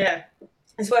 Yeah.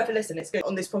 It's worth a listen. It's good.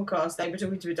 On this podcast, they were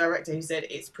talking to a director who said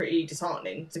it's pretty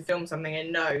disheartening to film something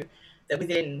and know that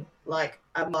within like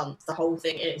a month, the whole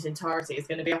thing in its entirety is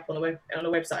going to be up on a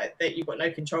website that you've got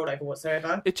no control over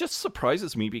whatsoever. It just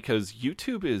surprises me because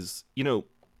YouTube is,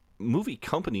 movie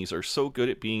companies are so good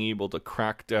at being able to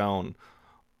crack down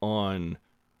on,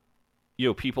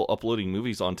 people uploading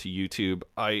movies onto YouTube.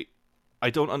 I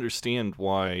don't understand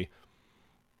why,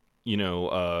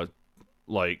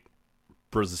 like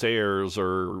Brazzers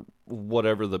or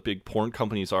whatever the big porn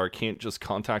companies are can't just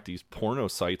contact these porno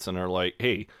sites and are like,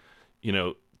 hey,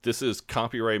 this is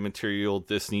copyright material,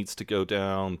 this needs to go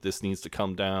down, this needs to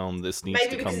come down, this needs to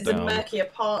come down. Maybe because it's a murkier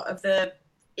part of the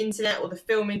internet or the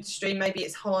film industry, maybe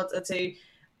it's harder to,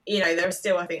 there's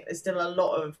still a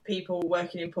lot of people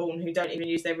working in porn who don't even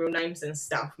use their real names and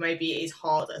stuff. Maybe it is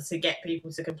harder to get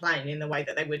people to complain in the way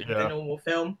that they would with a normal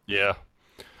film. Yeah.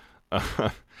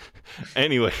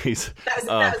 Anyways. That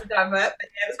was a divert, but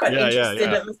it was quite interesting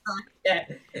at the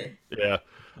time. Yeah.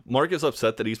 Mark is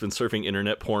upset that he's been surfing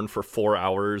internet porn for 4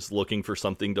 hours looking for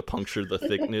something to puncture the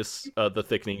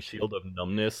thickening shield of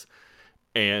numbness.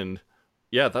 And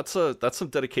Yeah, that's some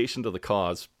dedication to the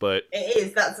cause, but It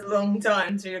is. That's a long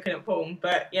time to be looking at porn,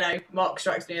 but Mark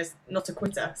strikes me as not a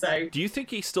quitter. So, do you think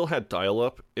he still had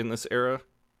dial-up in this era?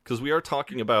 Because we are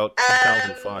talking about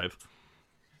 2005.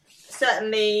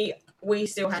 Certainly, we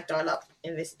still had dial-up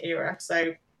in this era,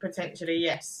 so potentially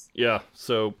yes. Yeah.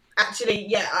 So actually,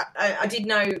 yeah, I did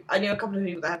know. I knew a couple of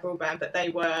people that had broadband, but they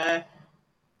were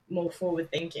more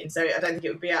forward-thinking, so I don't think it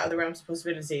would be out of the realms of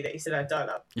possibility that he still had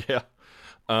dial-up. Yeah.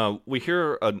 We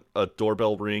hear a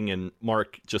doorbell ring, and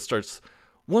Mark just starts,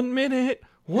 1 minute,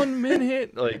 1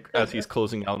 minute, like as he's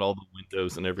closing out all the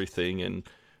windows and everything. And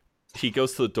he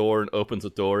goes to the door and opens the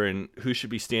door, and who should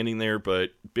be standing there but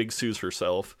Big Suze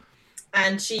herself.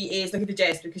 And she is looking for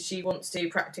Jez because she wants to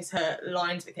practice her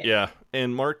lines with him. Yeah,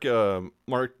 and Mark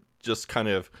just kind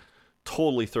of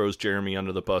totally throws Jeremy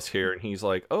under the bus here, and he's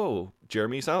like, "Oh,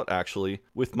 Jeremy's out actually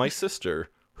with my sister."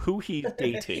 Who he's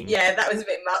dating. Yeah, that was a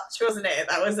bit much, wasn't it?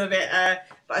 That was a bit,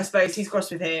 but I suppose he's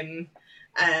crossed with him.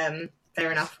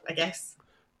 Fair enough, I guess.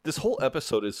 This whole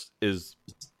episode is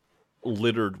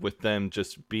littered with them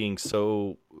just being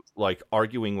so, like,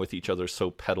 arguing with each other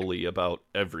so pettily about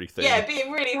everything. Yeah,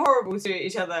 being really horrible to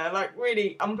each other, like,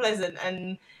 really unpleasant.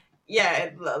 And,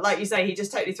 yeah, like you say, he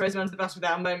just totally throws him under the bus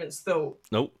without a moment's thought.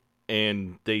 Nope.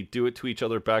 And they do it to each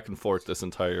other back and forth this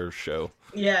entire show.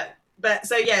 Yeah. But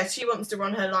so yeah, she wants to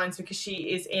run her lines because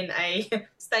she is in a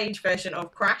stage version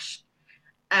of Crash,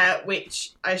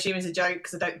 which I assume is a joke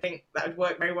because I don't think that would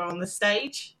work very well on the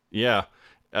stage. Yeah,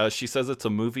 she says it's a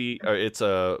movie, or it's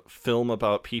a film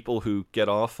about people who get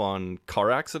off on car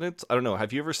accidents. I don't know.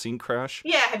 Have you ever seen Crash?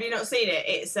 Yeah, have you not seen it?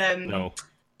 It's No.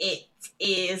 It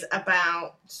is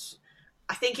about.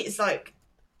 I think it's like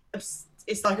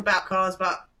about cars,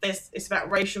 but it's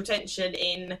about racial tension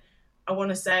in. I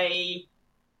want to say.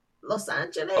 Los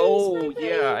Angeles. Oh, maybe?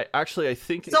 yeah. I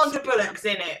think Sandra Bullock's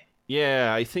in it.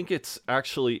 Yeah, I think it's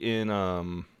actually in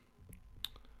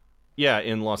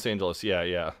in Los Angeles.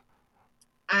 Yeah.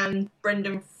 And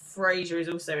Brendan Fraser is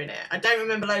also in it. I don't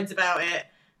remember loads about it,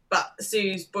 but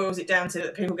Suze boils it down to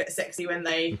that people get sexy when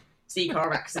they see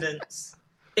car accidents.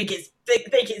 think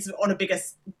it's on a bigger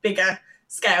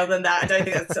scale than that. I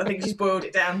think she's boiled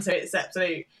it down to its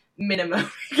absolute minimum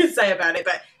you can say about it,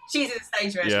 but she's in the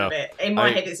stage version of it. In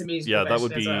my head, it's a musical version. Yeah, that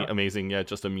would be well. amazing. Yeah,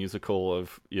 just a musical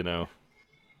of, Yeah.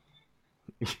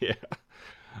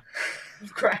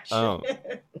 Crash. Oh.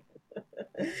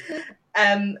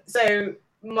 So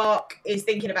Mark is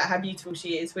thinking about how beautiful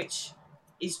she is, which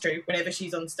is true. Whenever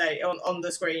she's on stage, on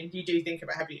the screen, you do think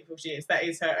about how beautiful she is. That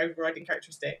is her overriding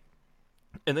characteristic.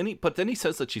 And then he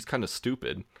says that she's kind of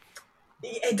stupid.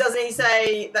 Doesn't he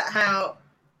say that how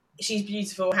she's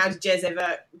beautiful? How did Jez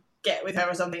ever get with her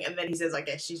or something? And then he says, I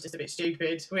guess she's just a bit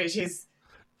stupid, which is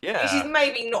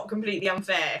maybe not completely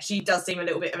unfair. She does seem a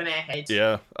little bit of an airhead.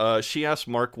 Yeah. She asked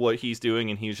Mark what he's doing,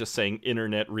 and he's just saying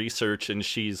internet research, and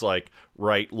she's like,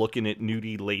 right, looking at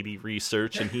nudie lady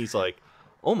research, and he's like,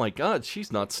 oh my god,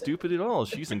 she's not stupid at all.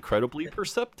 She's incredibly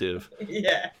perceptive.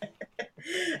 Yeah.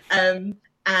 And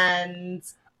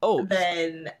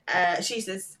then she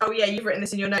says, oh yeah, you've written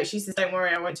this in your notes. She says, don't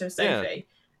worry, I won't tell Sophie. Yeah.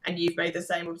 And you've made the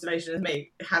same observation as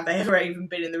me. Have they ever even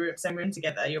been in the same room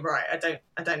together? You're right. I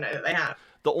don't know that they have.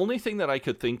 The only thing that I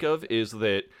could think of is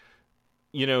that,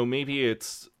 maybe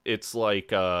it's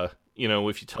like, if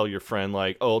you tell your friend,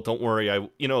 like, oh, don't worry,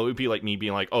 it would be like me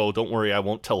being like, oh, don't worry, I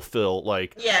won't tell Phil.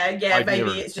 Like, yeah,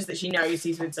 maybe it's just that she knows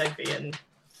he's with Sophie and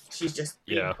she's just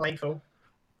being playful.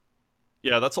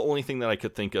 Yeah, that's the only thing that I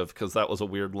could think of, because that was a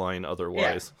weird line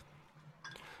otherwise.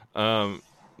 Yeah.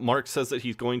 Mark says that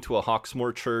he's going to a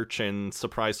Hawksmoor church, and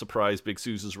surprise, surprise, Big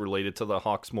Suze is related to the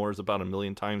Hawksmoors about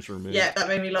 1,000,000 times removed. Yeah, that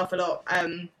made me laugh a lot.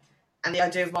 And the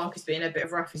idea of Marcus being a bit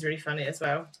of rough is really funny as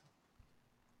well.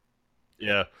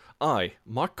 Yeah. I,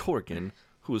 Mark Corrigan,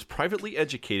 who was privately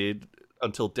educated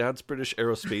until Dad's British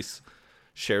aerospace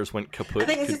shares went kaput. I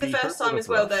think this is the first time as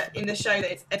well that in the show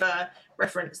that it's ever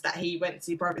referenced that he went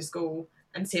to private school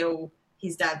until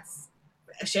his dad's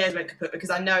shares went kaput, because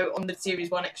I know on the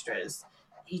Series 1 extras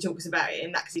he talks about it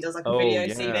in that because he does like a video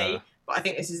CD. But I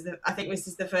think this is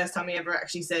the first time he ever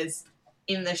actually says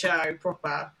in the show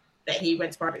proper that he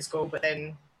went to private school but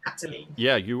then had to leave.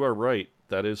 Yeah, you are right.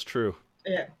 That is true.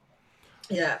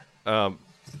 Yeah.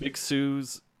 Big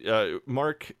Suze,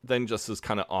 Mark then just is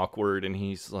kind of awkward, and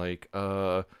he's like,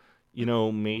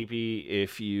 maybe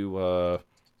if you,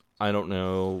 I don't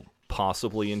know,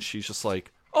 possibly, and she's just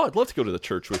like, oh, I'd love to go to the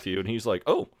church with you, and he's like,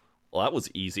 oh, well, that was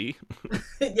easy.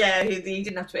 Yeah, he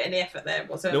didn't have to put any effort there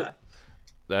whatsoever. Nope.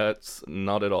 That's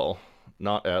not at all.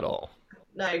 Not at all.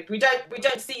 No, we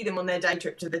don't see them on their day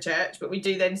trip to the church, but we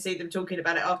do then see them talking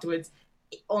about it afterwards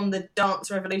on the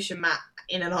Dance Revolution map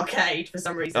in an arcade for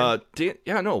some reason.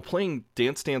 Playing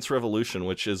Dance Dance Revolution,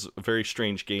 which is a very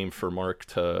strange game for Mark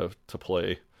to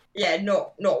play. Yeah,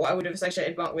 not what I would have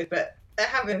associated Mark with, but they're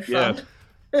having fun.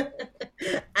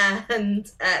 And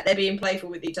they're being playful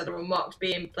with each other, or Mark's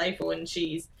being playful and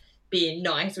she's being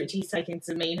nice, which he's taking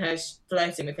to mean her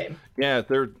flirting with him. Yeah,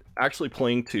 they're actually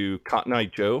playing to Cotton Eye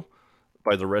Joe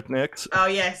by the Rednecks. Oh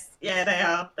yes, yeah, they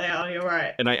are. You're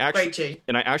right. And I Great tune.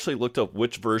 actually looked up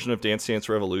which version of Dance Dance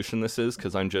Revolution this is,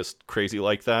 because I'm just crazy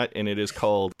like that, and it is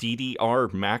called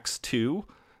DDR Max 2,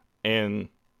 and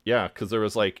yeah, because there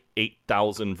was like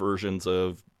 8,000 versions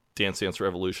of Dance Dance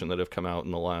Revolution that have come out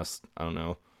in the last, I don't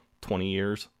know, 20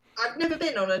 years. I've never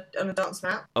been on a dance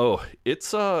map. Oh,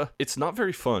 it's not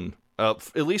very fun.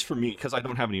 At least for me, because I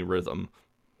don't have any rhythm.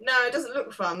 No, it doesn't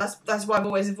look fun. That's why I've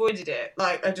always avoided it.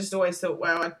 Like, I just always thought,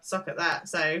 well, I'd suck at that.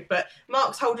 So, but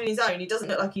Mark's holding his own. He doesn't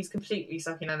look like he's completely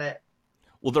sucking at it.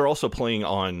 Well, they're also playing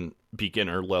on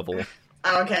beginner level.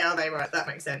 Oh, okay, are they? Right, that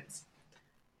makes sense.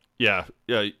 Yeah,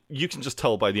 you can just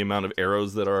tell by the amount of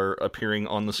arrows that are appearing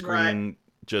on the screen.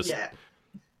 Right.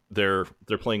 They're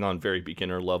playing on very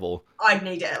beginner level. I'd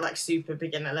need it at like super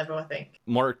beginner level, I think.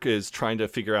 Mark is trying to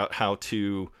figure out how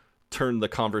to turn the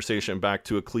conversation back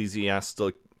to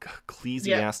ecclesiastical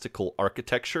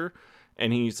architecture,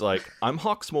 and he's like, I'm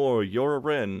Hawksmoor, you're a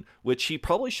Wren, which he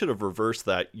probably should have reversed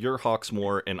that. You're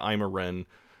Hawksmoor and I'm a Wren,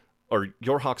 or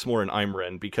you're Hawksmoor and I'm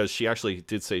Wren, because she actually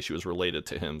did say she was related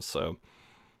to him. So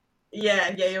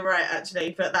yeah, you're right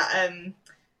actually. But that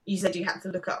you said you had to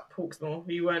look up Hawksmoor.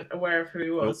 You weren't aware of who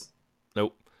he was.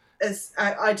 Nope.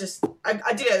 I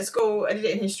did it at school. I did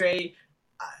it in history.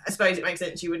 I suppose it makes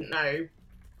sense you wouldn't know.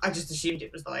 I just assumed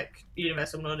it was like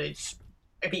universal knowledge.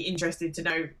 I'd be interested to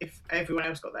know if everyone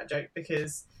else got that joke,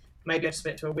 because maybe I just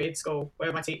went to a weird school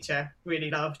where my teacher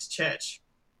really loved church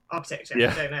architecture.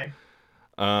 Yeah. I don't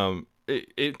know.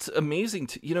 It's amazing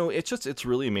to, it's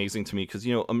really amazing to me because,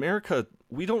 America,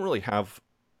 we don't really have,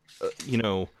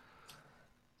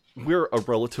 we're a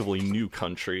relatively new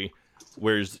country,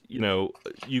 whereas,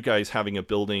 you guys having a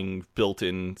building built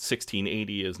in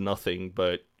 1680 is nothing,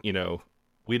 but,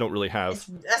 we don't really have...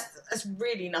 That's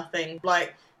really nothing.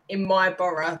 Like, in my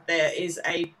borough, there is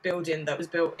a building that was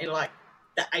built in, like,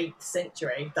 the 8th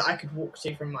century that I could walk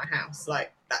to from my house.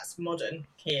 Like, that's modern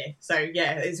here. So,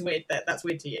 yeah, it's weird that's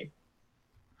weird to you.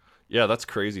 Yeah, that's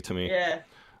crazy to me. Yeah.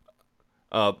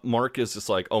 Mark is just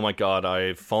like, oh my god,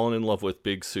 I've fallen in love with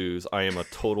Big Suze. I am a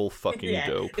total fucking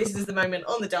dope. This is the moment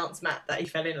on the dance mat that he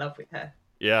fell in love with her.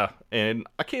 Yeah, and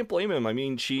I can't blame him. I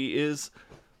mean, she is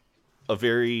a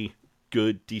very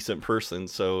good, decent person,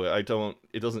 so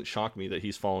it doesn't shock me that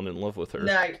he's fallen in love with her.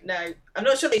 No. I'm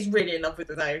not sure that he's really in love with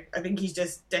her, though. I think he's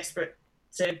just desperate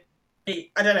to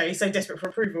be... I don't know, he's so desperate for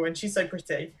approval, and she's so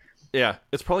pretty. Yeah,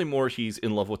 it's probably more he's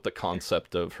in love with the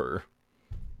concept of her.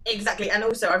 Exactly, and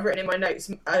also I've written in my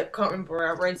notes, I can't remember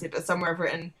where I wrote it, but somewhere I've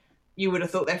written, you would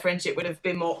have thought their friendship would have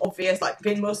been more obvious, like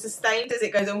been more sustained as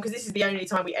it goes on, because this is the only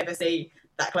time we ever see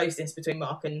that closeness between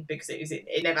Mark and Big Suze.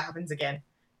 It never happens again.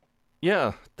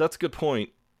 Yeah, that's a good point.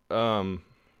 Yeah,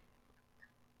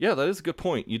 that is a good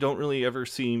point. You don't really ever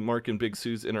see Mark and Big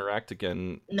Suze interact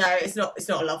again. No, it's not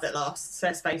a love that lasts,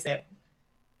 let's face it.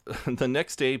 The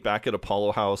next day, back at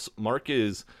Apollo House, Mark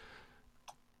he's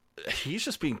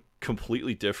just being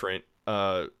completely different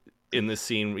in this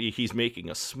scene. He's making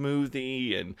a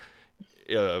smoothie, and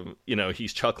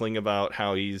he's chuckling about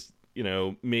how he's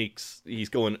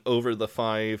going over the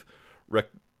 5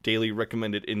 daily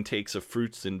recommended intakes of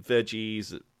fruits and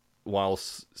veggies, while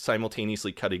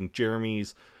simultaneously cutting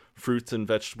Jeremy's fruits and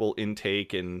vegetable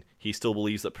intake, and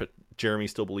Jeremy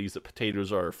still believes that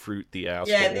potatoes are a fruit, the asshole.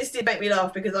 Yeah, this did make me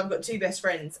laugh because I've got 2 best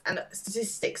friends, and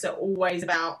statistics are always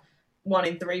about 1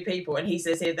 in 3 people, and he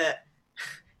says here that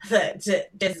Jez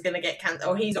is going to get cancer,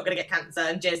 or he's not going to get cancer,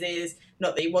 and Jez is,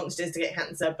 not that he wants Jez to get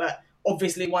cancer, but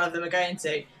obviously one of them are going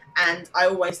to. And I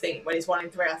always think when it's 1 in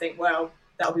 3, I think, well,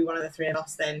 that'll be one of the 3 of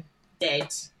us then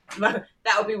dead.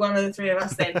 That'll be one of the 3 of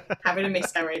us then having a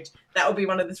miscarriage. That'll be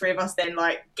one of the 3 of us then,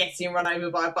 like, getting run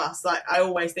over by a bus. Like, I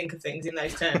always think of things in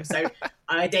those terms. So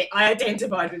I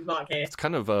identified with Mark here. It's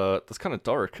kind of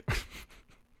dark.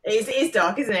 It is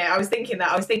dark, isn't it? I was thinking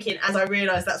as I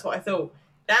realised that's what I thought.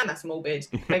 Damn, that's morbid.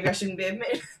 Maybe I shouldn't be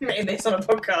admitting this on a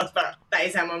podcast, but that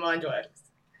is how my mind works.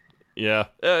 Yeah,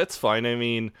 it's fine. I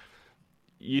mean,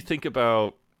 you think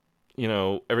about,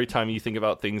 every time you think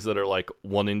about things that are like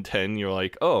 1 in 10, you're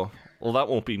like, oh, well, that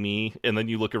won't be me. And then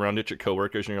you look around at your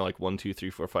coworkers and you're like, 1, 2, 3,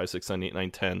 4, 5, 6, 7, 8,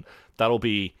 9, 10. That'll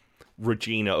be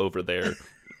Regina over there.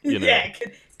 Yeah,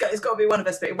 it's got to be one of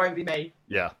us, but it won't be me.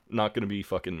 Yeah, not going to be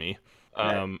fucking me.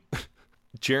 No.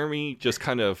 Jeremy just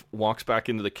kind of walks back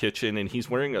into the kitchen, and he's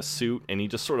wearing a suit, and he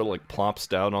just sort of like plops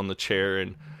down on the chair,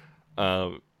 and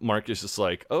Mark is just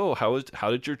like, "Oh, how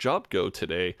did your job go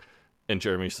today?" And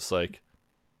Jeremy's just like,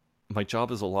 "My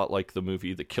job is a lot like the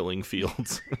movie The Killing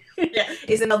Fields." Yeah,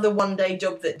 it's another one-day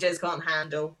job that Jez can't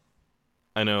handle.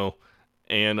 I know.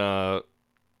 And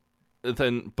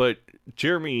but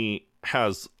Jeremy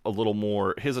has a little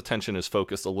more, his attention is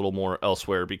focused a little more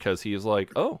elsewhere, because he is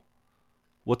like, "Oh,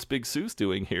 what's Big Sue's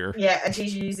doing here?" Yeah, and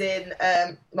she's using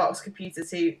Mark's computer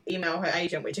to email her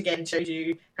agent, which again shows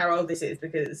you how old this is,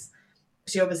 because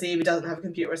she obviously either doesn't have a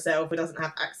computer herself or doesn't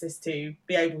have access to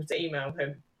be able to email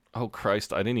him. Oh,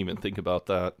 Christ, I didn't even think about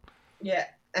that. Yeah,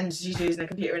 and she's using a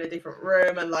computer in a different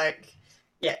room, and like,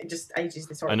 yeah, it just ages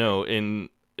this horror. I know, in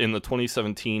the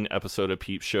 2017 episode of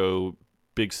Peep Show,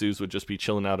 Big Sue's would just be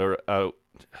chilling out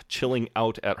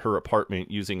at her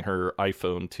apartment using her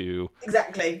iPhone to...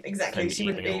 Exactly. send She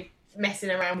wouldn't email. be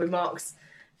messing around with Mark's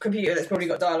computer that's probably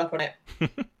got dial-up on it.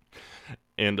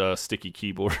 And a sticky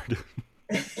keyboard.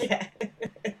 Yeah.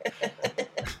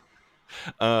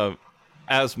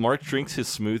 As Mark drinks his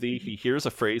smoothie, he hears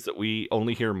a phrase that we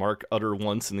only hear Mark utter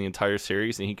once in the entire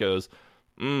series, and he goes,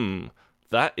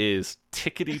 that is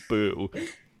tickety-boo.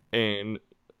 And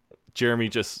Jeremy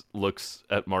just looks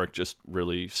at Mark just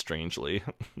really strangely.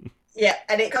 Yeah,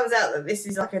 and it comes out that this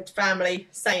is like a family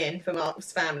saying for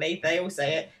Mark's family. They all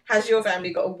say it. Has your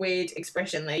family got a weird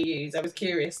expression they use? I was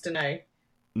curious to know.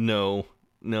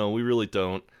 No, we really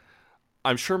don't.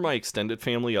 I'm sure my extended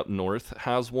family up north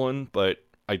has one, but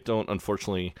I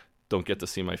unfortunately don't get to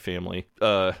see my family.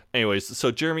 Anyways,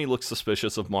 so Jeremy looks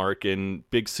suspicious of Mark, and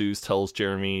Big Suze tells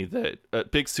Jeremy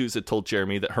that Big Suze had told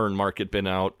Jeremy that her and Mark had been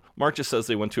out. Mark just says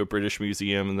they went to a British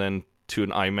museum and then to an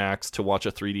IMAX to watch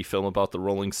a 3D film about the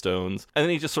Rolling Stones, and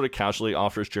then he just sort of casually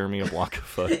offers Jeremy a block of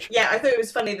fudge. Yeah, I thought it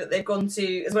was funny that they've gone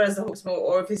to, as well as the Hawksmoor,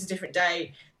 or if it's a different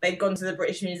day, they've gone to the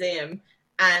British Museum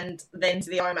and then to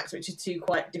the IMAX, which are two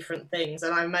quite different things.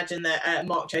 And I imagine that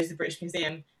Mark chose the British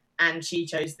Museum and she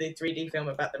chose the 3D film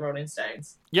about the Rolling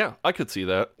Stones. Yeah, I could see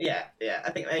that. Yeah,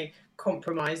 I think they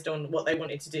compromised on what they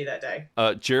wanted to do that day.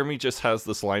 Jeremy just has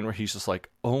this line where he's just like,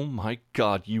 "Oh my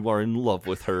God, you are in love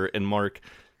with her," and Mark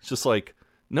is just like,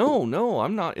 No,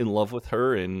 I'm not in love with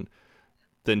her. And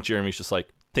then Jeremy's just like,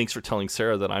 "Thanks for telling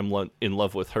Sarah that I'm in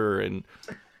love with her." And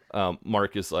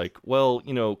Mark is like, "Well,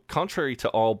 contrary to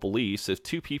all beliefs, if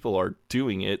two people are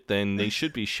doing it, then they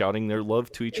should be shouting their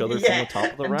love to each other from the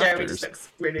top of the and Jeremy rafters." just looks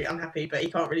really unhappy, but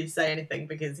he can't really say anything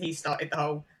because he started the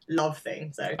whole love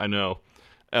thing. So I know.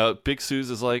 Big Suze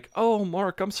is like, "Oh,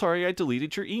 Mark, I'm sorry, I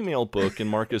deleted your email book." And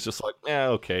Mark is just like,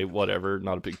 okay, whatever,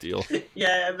 not a big deal.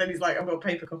 Yeah, and then he's like, "I've got a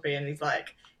paper copy," and he's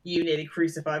like, "You nearly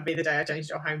crucified me the day I changed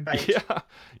your homepage."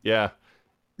 Yeah.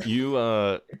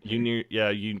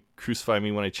 You crucified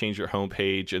me when I changed your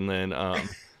homepage. And then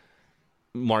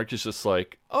Mark is just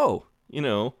like, "Oh,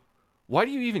 why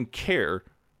do you even care?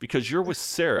 Because you're with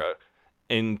Sarah."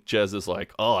 And Jez is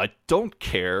like, "Oh, I don't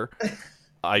care.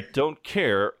 I don't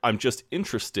care. I'm just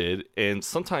interested. And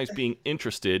sometimes being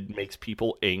interested makes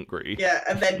people angry." Yeah,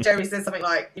 and then Jeremy says something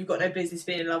like, "You've got no business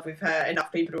being in love with her.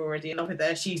 Enough people are already in love with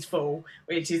her. She's full,"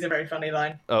 which is a very funny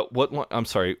line. What line? I'm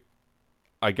sorry.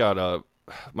 I got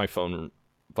my phone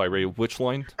vibrated. Which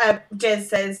line? Jez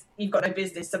says, "You've got no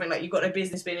business," something like, "You've got no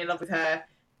business being in love with her.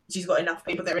 She's got enough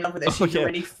people that are in love with her. She's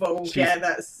already full."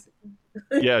 That's...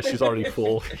 Yeah, she's already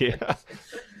full. Yeah.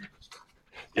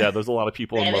 Yeah, there's a lot of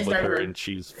people in love with her, and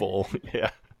she's full.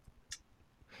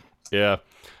 Yeah.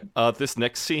 This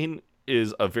next scene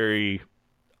is a very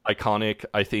iconic,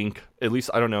 I think. At least,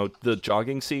 I don't know, the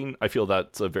jogging scene, I feel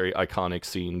that's a very iconic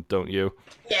scene, don't you?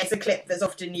 Yeah, it's a clip that's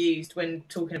often used when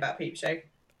talking about Peep Show.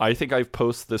 I think I've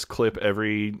posted this clip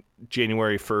every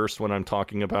January 1st when I'm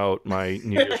talking about my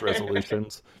New Year's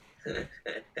resolutions.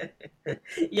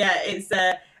 Yeah, it's...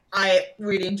 I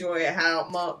really enjoy how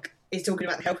Mark is talking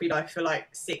about the healthy life for like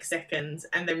 6 seconds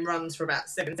and then runs for about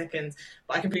 7 seconds.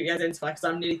 But I completely identify because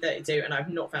I'm nearly 32 and I've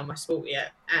not found my sport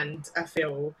yet. And I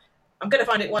feel I'm going to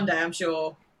find it one day, I'm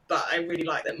sure. But I really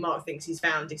like that Mark thinks he's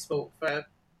found his sport for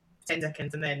 10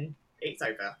 seconds and then it's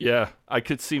over. Yeah, I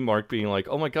could see Mark being like,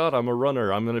 "Oh my God, I'm a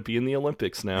runner. I'm going to be in the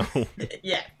Olympics now."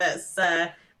 Yeah, that's.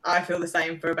 I feel the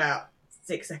same for about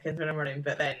 6 seconds when I'm running,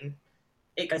 but then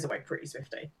it goes away pretty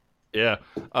swiftly. Yeah.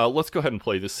 Let's go ahead and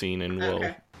play this scene and we'll...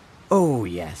 Okay. Oh,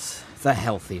 yes, the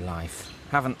healthy life.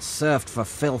 Haven't surfed for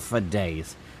filth for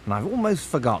days, and I've almost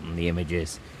forgotten the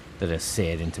images that are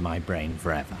seared into my brain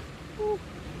forever.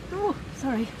 Oh,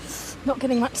 sorry. Not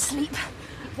getting much sleep.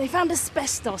 They found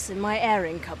asbestos in my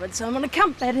airing cupboard, so I'm on a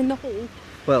camp bed in the hall.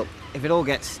 Well, if it all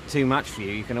gets too much for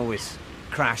you, you can always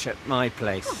crash at my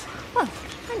place. Oh, well,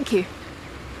 thank you.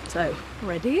 So,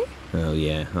 ready? Oh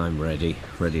yeah, I'm ready.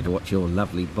 Ready to watch your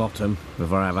lovely bottom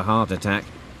before I have a heart attack.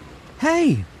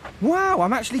 Hey! Wow,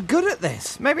 I'm actually good at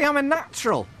this. Maybe I'm a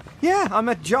natural. Yeah, I'm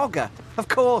a jogger. Of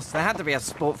course, there had to be a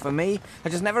sport for me. I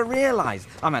just never realised.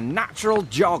 I'm a natural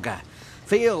jogger.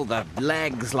 Feel the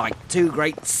legs like two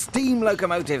great steam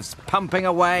locomotives pumping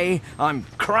away. I'm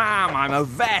Cram, I'm a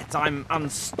vet, I'm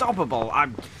unstoppable.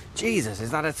 Jesus,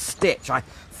 is that a stitch?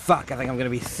 Fuck, I think I'm going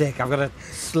to be sick. I've got to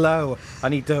slow. I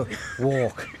need to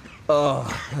walk. Oh,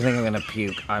 I think I'm going to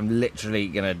puke. I'm literally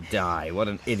going to die. What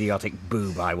an idiotic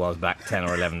boob I was back 10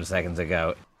 or 11 seconds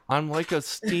ago. I'm like a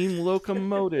steam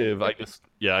locomotive. I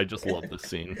just love this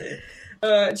scene.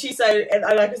 She's so, and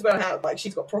I like as well how like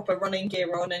she's got proper running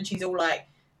gear on and she's all like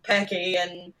perky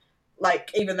and like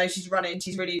even though she's running,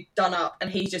 she's really done up and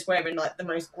he's just wearing like the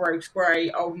most gross grey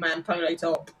old man polo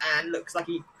top and looks like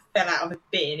he fell out of a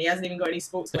bin. He hasn't even got any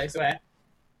sports clothes to wear.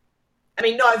 I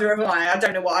mean, neither have I. I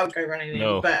don't know what I would go running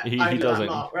in, but he I look doesn't. like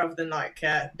Mark rather than like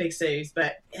Big Sue's.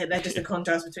 But they're just the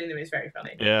contrast between them is very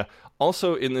funny. Yeah.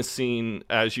 Also in this scene,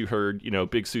 as you heard,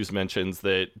 Big Suze mentions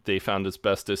that they found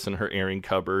asbestos in her airing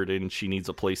cupboard and she needs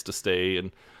a place to stay.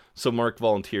 And so Mark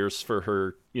volunteers for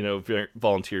her,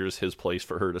 volunteers his place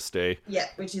for her to stay. Yeah,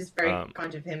 which is very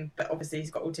kind of him. But obviously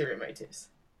he's got ulterior motives.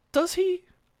 Does he?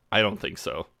 I don't think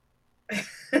so.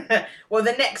 Well,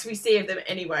 the next we see of them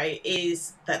anyway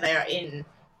is that they are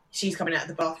she's coming out of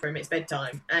the bathroom, it's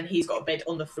bedtime, and he's got a bed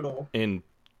on the floor. And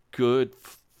good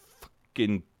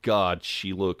fucking God,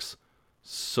 she looks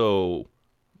so...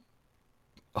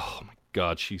 Oh my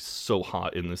God, she's so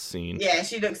hot in this scene. Yeah,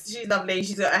 she's lovely.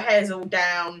 She's got her hair's all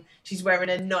down, she's wearing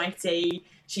a nightie,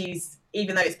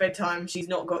 even though it's bedtime, she's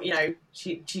not got,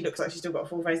 she looks like she's still got a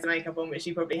full face of makeup on, which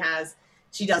she probably has.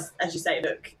 She does, as you say,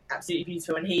 look absolutely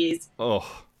beautiful, and he is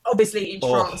obviously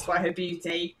entranced by her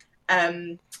beauty.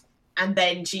 And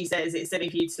then she says it's silly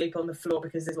for you to sleep on the floor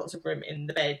because there's lots of room in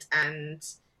the bed, and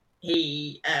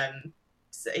he's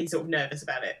sort of nervous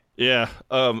about it. Yeah.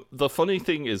 The funny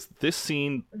thing is this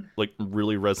scene like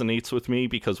really resonates with me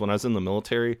because when I was in the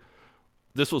military,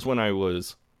 this was when I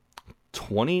was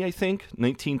 20, I think,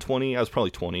 19, 20. I was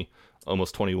probably 20,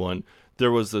 almost 21.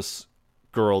 There was this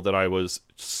girl that I was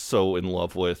so in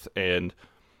love with and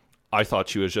I thought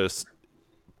she was just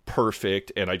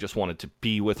perfect and I just wanted to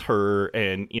be with her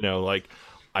and like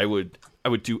I would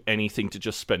do anything to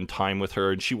just spend time with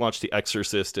her, and she watched The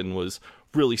Exorcist and was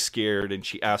really scared and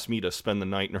she asked me to spend the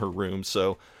night in her room,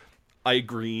 so I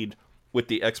agreed with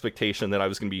the expectation that I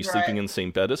was going to be sleeping in the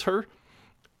same bed as her,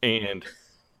 and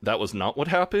that was not what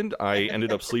happened. I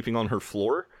ended up sleeping on her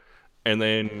floor, and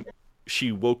then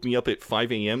she woke me up at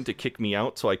 5 a.m. to kick me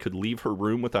out so I could leave her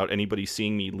room without anybody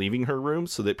seeing me leaving her room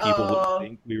so that people would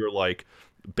think we were, like,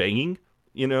 banging,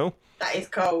 That is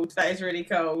cold. That is really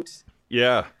cold.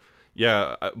 Yeah.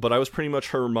 Yeah, but I was pretty much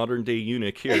her modern-day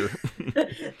eunuch here.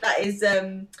 That is,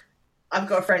 I've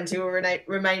got a friend who will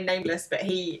remain nameless, but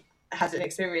he had an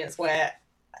experience where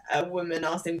a woman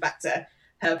asked him back to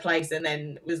her place and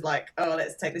then was like, oh,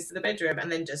 let's take this to the bedroom,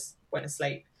 and then just went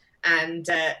asleep. And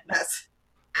that's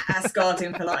scarred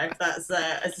him for life. That's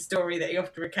a story that he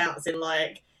often recounts in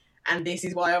and this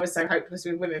is why I was so hopeless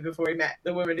with women before he met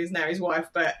the woman who's now his wife.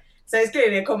 But so it's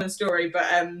clearly a common story, but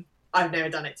I've never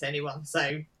done it to anyone,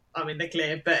 so I'm in the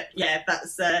clear. But yeah,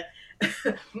 that's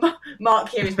Mark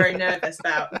here is very nervous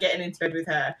about getting into bed with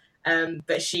her,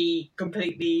 but she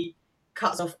completely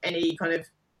cuts off any kind of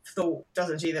thought,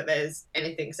 doesn't she, that there's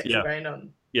anything sexual going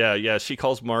on. Yeah, she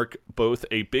calls Mark both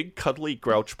a big cuddly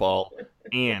grouch ball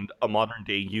and a modern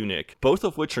day eunuch, both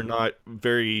of which are not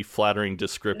very flattering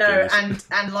descriptors. No,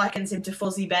 and likens him to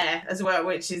Fozzie Bear as well,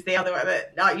 which is the other one.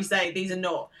 But like you say, these are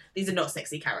not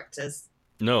sexy characters.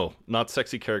 No, not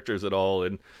sexy characters at all.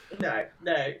 And no.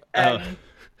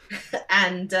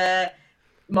 And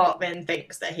Mark then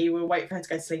thinks that he will wait for her to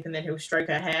go to sleep and then he'll stroke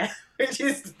her hair, which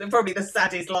is probably the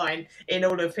saddest line in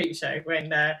all of Peep Show, when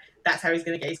that's how he's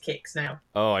going to get his kicks now.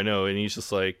 Oh, I know. And he's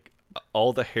just like,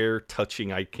 all the hair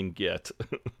touching I can get.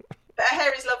 But her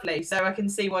hair is lovely, so I can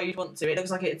see why you'd want to. It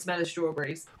looks like it'd smell of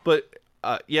strawberries. But,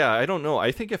 yeah, I don't know.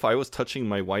 I think if I was touching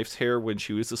my wife's hair when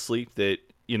she was asleep, that,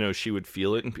 she would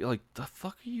feel it and be like, the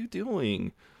fuck are you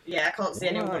doing? Yeah, I can't see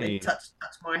anyone wanting to touch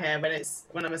my hair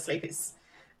when I'm asleep. It's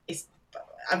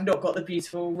I've not got the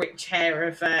beautiful, rich hair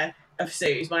of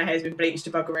Suze. My hair's been bleached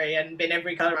to buggery and been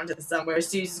every colour under the sun, whereas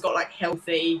Suze has got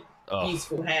healthy,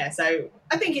 beautiful hair. So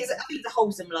I think it's a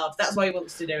wholesome love. That's why he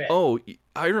wants to do it. Oh,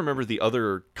 I remember the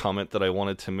other comment that I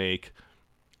wanted to make.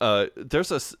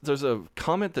 There's a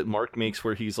comment that Mark makes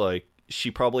where he's like,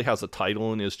 she probably has a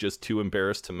title and is just too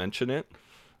embarrassed to mention it.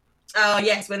 Oh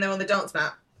yes, when they're on the dance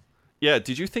mat. Yeah,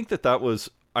 did you think that was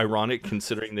ironic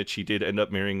considering that she did end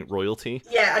up marrying royalty.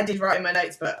 Yeah, I did write in my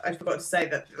notes, but I forgot to say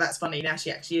that that's funny. Now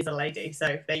she actually is a lady,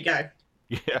 so there you go.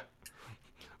 Yeah.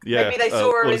 Yeah. Maybe they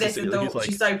saw her what in does this it and say? thought, He's like,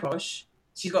 she's so posh,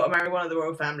 she's got to marry one of the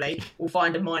royal family. We'll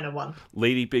find a minor one.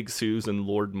 Lady Big Suze and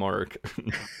Lord Mark.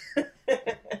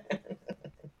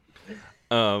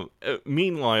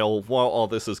 Meanwhile, while all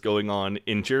this is going on,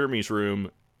 in Jeremy's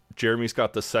room, Jeremy's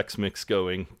got the sex mix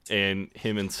going, and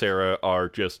him and Sarah are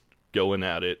just going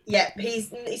at it. Yeah,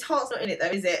 his heart's not in it though,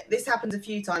 is it? This happens a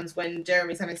few times when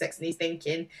Jeremy's having sex and he's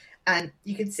thinking, and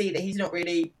you can see that he's not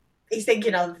really. He's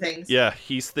thinking other things. Yeah,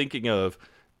 he's thinking of,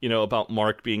 about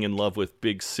Mark being in love with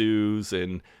Big Suze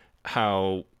and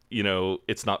how,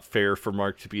 it's not fair for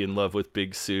Mark to be in love with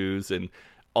Big Suze, and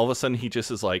all of a sudden he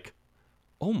just is like,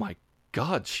 oh my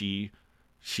God, she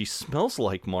smells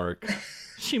like Mark.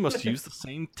 She must use the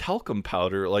same talcum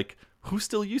powder. Like, who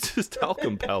still uses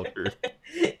talcum powder?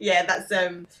 Yeah,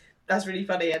 that's really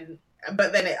funny.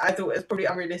 But then I thought it was probably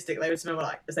unrealistic they would smell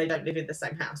alike because they don't live in the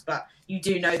same house. But you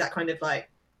do know that kind of like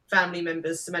family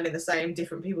members smelling the same,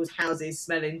 different people's houses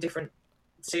smelling different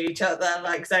to each other.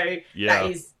 Like, so Yeah.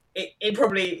 that is it.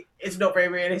 Probably is not very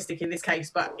realistic in this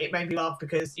case, but it made me laugh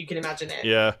because you can imagine it.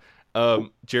 Yeah.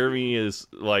 Jeremy is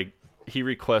like, he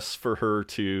requests for her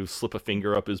to slip a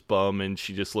finger up his bum, and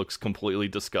she just looks completely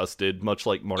disgusted, much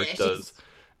like Mark does.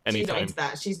 She's not into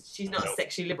that. She's not a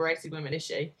sexually liberated woman, is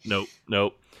she?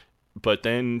 Nope. But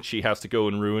then she has to go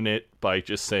and ruin it by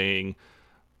just saying,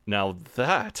 now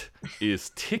that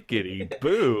is tickety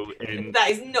boo. And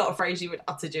that is not a phrase you would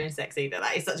utter during sex either.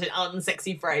 That is such an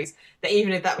unsexy phrase that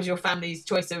even if that was your family's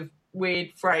choice of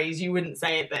weird phrase, you wouldn't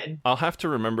say it then. I'll have to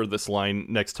remember this line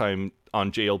next time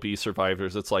on JLB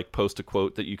Survivors. It's like, post a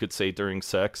quote that you could say during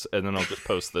sex, and then I'll just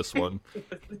post this one.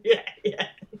 Yeah.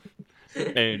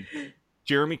 And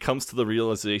Jeremy comes to the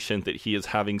realization that he is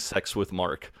having sex with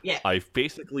Mark. Yeah. I've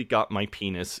basically got my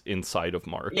penis inside of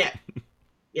Mark. Yeah.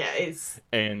 Yeah, it's...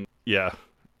 And, yeah,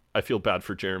 I feel bad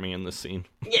for Jeremy in this scene.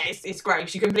 Yeah, it's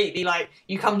gross. You completely,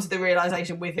 you come to the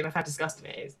realization with him of how disgusting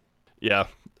it is. Yeah.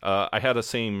 I had the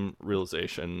same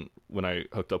realization when I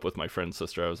hooked up with my friend's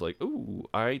sister. I was like, ooh,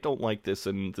 I don't like this,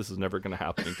 and this is never going to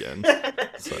happen again.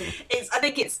 So. I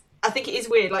think it is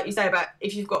weird, like you say, about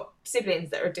if you've got siblings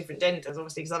that are of different genders,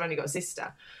 obviously, because I've only got a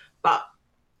sister. But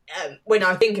when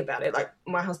I think about it, like,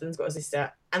 my husband's got a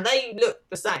sister, and they look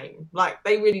the same. Like,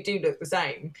 they really do look the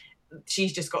same.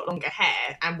 She's just got longer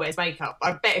hair and wears makeup.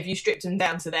 I bet if you stripped them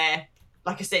down to their,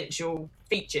 essential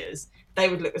features, they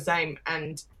would look the same,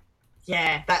 and...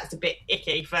 yeah, that's a bit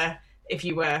icky for if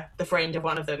you were the friend of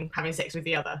one of them having sex with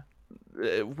the other.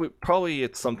 Probably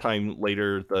it's sometime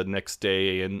later the next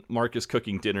day, and Mark is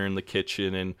cooking dinner in the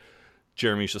kitchen, and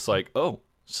Jeremy's just like, oh,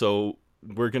 so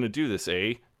we're going to do this,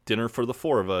 eh? Dinner for the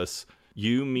four of us.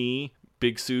 You, me,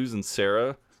 Big Suze, and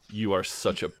Sarah. You are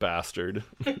such a bastard.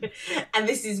 And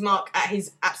this is Mark at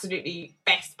his absolutely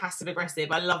best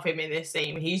passive-aggressive. I love him in this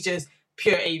scene. He's just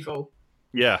pure evil.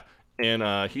 Yeah.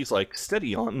 And he's like,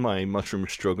 steady on, my mushroom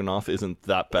stroganoff isn't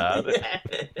that bad. Yeah.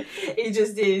 He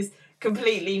just is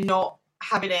completely not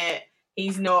having it.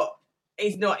 He's not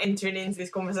entering into this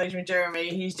conversation with Jeremy.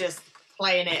 He's just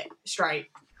playing it straight.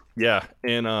 Yeah.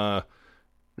 And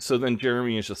so then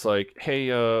Jeremy is just like,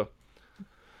 hey, I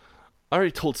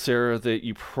already told Sarah that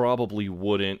you probably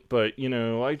wouldn't, but,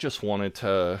 I just wanted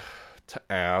to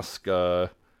ask,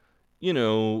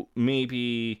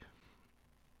 maybe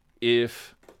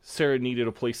if Sarah needed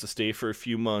a place to stay for a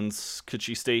few months, could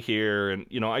she stay here? And,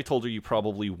 I told her you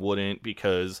probably wouldn't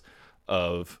because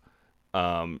of,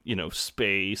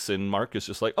 space. And Mark is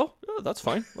just like, oh, that's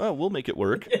fine. Well, we'll make it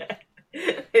work. Yeah.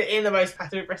 In the most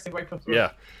passive-aggressive way possible.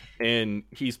 Yeah. And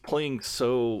he's playing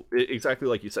so, exactly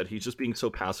like you said, he's just being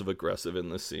so passive-aggressive in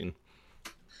this scene.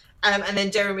 And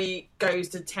then Jeremy goes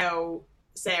to tell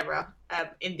Sarah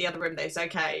in the other room that it's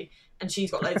okay. And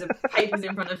she's got loads of papers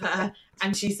in front of her.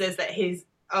 And she says that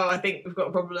I think we've got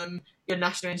a problem. Your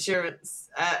national insurance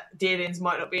dealings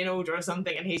might not be in order or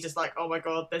something. And he's just like, oh my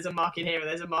God, there's a mark in here and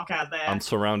there's a mark out there. I'm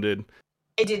surrounded.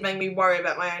 It did make me worry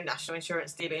about my own national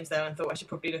insurance dealings though, and thought I should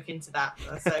probably look into that.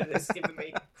 So it's given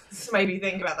me, made me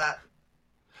think about that.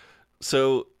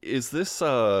 So is this,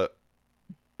 so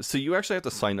you actually have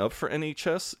to sign up for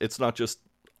NHS? It's not just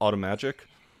Automagic?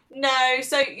 No,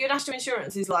 so your national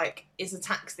insurance is it's a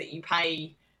tax that you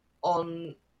pay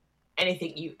on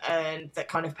anything you earn that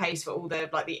kind of pays for all the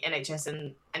the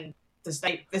NHS and the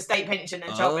state pension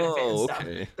and child benefit and stuff.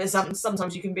 Okay. But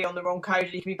sometimes you can be on the wrong code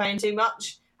and you can be paying too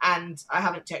much. And I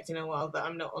haven't checked in a while that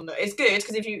I'm not on the. It's good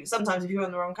because if you're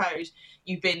on the wrong code,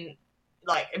 you've been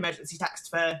emergency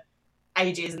taxed for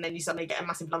ages, and then you suddenly get a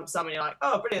massive lump sum, and you're like,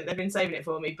 oh, brilliant, they've been saving it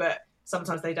for me. But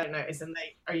sometimes they don't notice and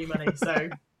they owe you money. So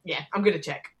yeah, I'm gonna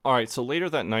check. All right, so later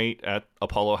that night at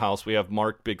Apollo House, we have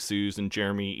Mark, Big Suze, and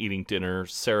Jeremy eating dinner.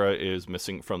 Sarah is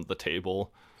missing from the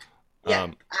table. Yeah,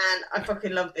 and I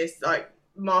fucking love this. Like,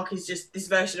 Mark is just, this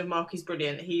version of Mark is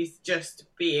brilliant. He's just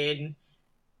being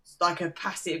like a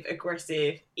passive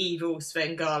aggressive evil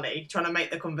Svengali, trying to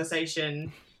make the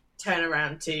conversation turn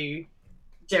around to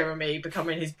Jeremy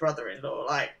becoming his brother-in-law.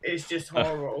 Like, it's just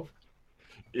horrible.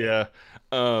 Yeah.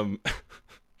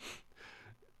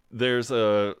 There's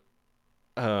a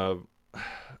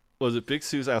was it Big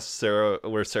Suze asks Sarah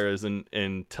where Sarah is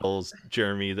and tells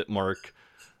Jeremy that Mark,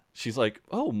 she's like,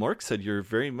 oh, Mark said you're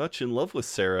very much in love with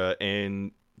Sarah,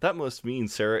 and that must mean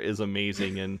Sarah is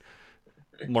amazing. And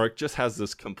Mark just has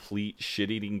this complete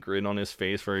shit-eating grin on his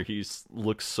face where he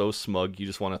looks so smug you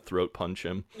just want to throat punch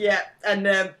him. Yeah, and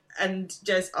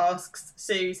Jez asks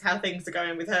Suze how things are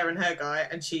going with her and her guy,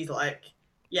 and she's like,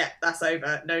 yeah, that's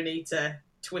over. No need to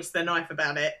twist the knife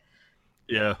about it.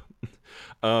 Yeah.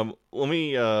 Let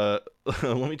me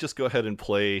just go ahead and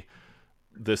play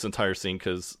this entire scene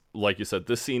because, like you said,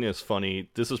 this scene is funny.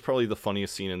 This is probably the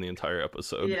funniest scene in the entire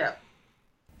episode. Yeah.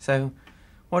 So,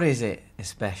 what is it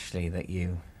especially that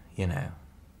you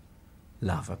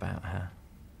love about her?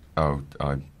 Oh,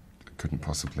 I couldn't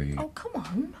possibly... Oh, come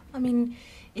on. I mean,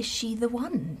 is she the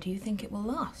one? Do you think it will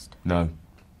last? No.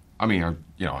 I mean,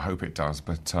 I hope it does,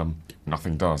 but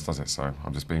nothing does it? So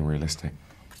I'm just being realistic.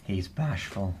 He's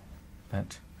bashful,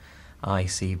 but I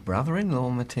see brother-in-law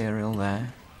material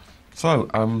there. So,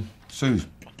 Suze,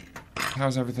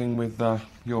 how's everything with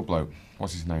your bloke?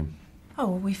 What's his name? Oh,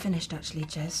 well, we finished actually,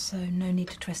 Jez, so no need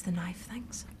to twist the knife,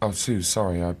 thanks. Oh, Suze,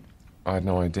 sorry, I had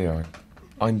no idea.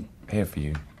 I'm here for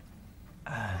you.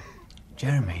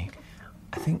 Jeremy,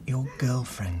 I think your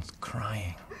girlfriend's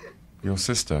crying. Your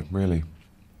sister, really?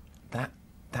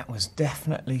 That was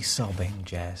definitely sobbing,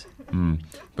 Jez.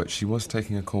 But she was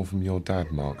taking a call from your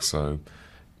dad, Mark, so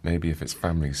maybe if it's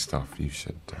family stuff, you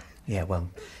should... Yeah, well,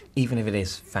 even if it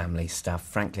is family stuff,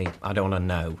 frankly, I don't want to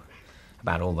know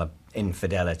about all the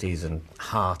infidelities and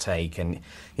heartache and,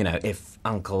 if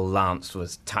Uncle Lance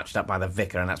was touched up by the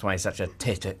vicar and that's why he's such a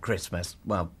tit at Christmas.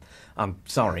 Well, I'm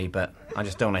sorry, but I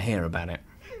just don't want to hear about it.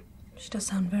 She does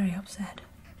sound very upset.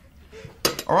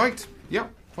 All right, yeah,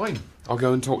 fine. I'll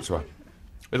go and talk to her.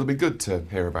 It'll be good to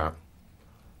hear about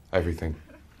everything.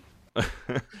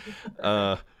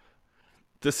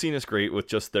 This scene is great with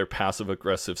just their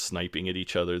passive-aggressive sniping at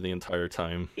each other the entire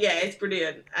time. Yeah, it's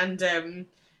brilliant. And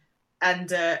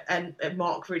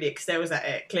Mark really excels at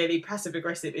it. Clearly,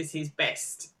 passive-aggressive is his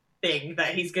best thing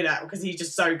that he's good at because he's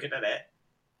just so good at it.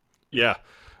 Yeah.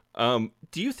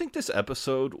 Do you think this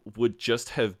episode would just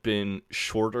have been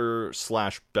shorter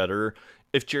 / better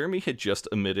if Jeremy had just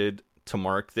admitted to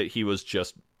Mark that he was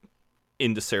just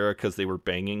into Sarah because they were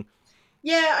banging?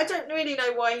 Yeah, I don't really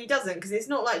know why he doesn't, because it's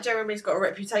not like Jeremy's got a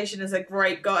reputation as a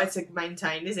great guy to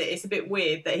maintain, is it? It's a bit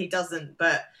weird that he doesn't,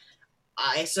 but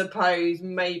I suppose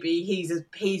maybe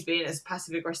he's being as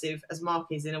passive-aggressive as Mark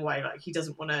is in a way. Like, he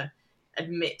doesn't want to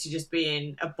admit to just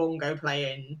being a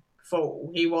bongo-playing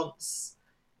fool. He wants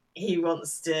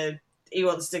to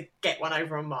get one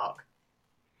over on Mark.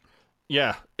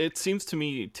 Yeah, it seems to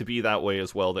me to be that way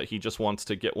as well, that he just wants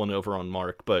to get one over on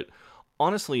Mark. But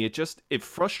honestly, it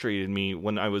frustrated me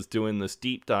when I was doing this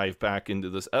deep dive back into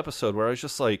this episode where I was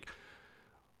just like,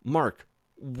 Mark,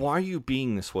 why are you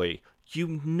being this way?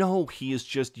 You know he is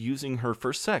just using her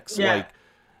for sex. Yeah. Like,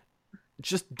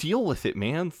 just deal with it,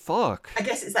 man. Fuck. I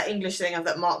guess it's that English thing of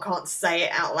that Mark can't say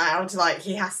it out loud. Like,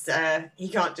 he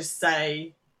can't just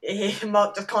say...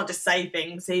 Mark just can't just say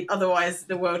things. Otherwise,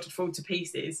 the world would fall to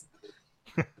pieces.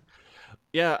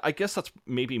 Yeah, I guess that's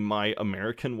maybe my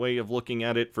American way of looking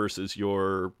at it versus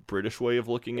your British way of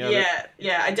looking at it.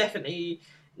 Yeah, I definitely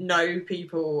know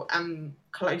people. I'm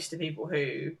close to people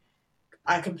who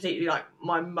I completely like.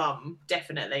 My mum,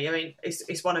 definitely. I mean,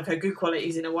 it's one of her good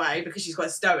qualities in a way because she's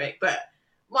quite stoic. But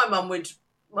my mum would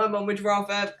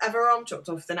rather have her arm chopped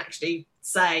off than actually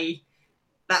say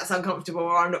that's uncomfortable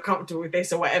or I'm not comfortable with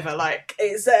this or whatever. Like,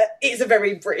 it's a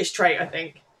very British trait, I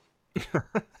think.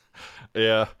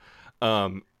 Yeah.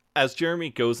 As Jeremy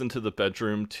goes into the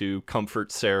bedroom to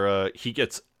comfort Sarah, he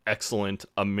gets excellent,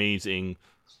 amazing,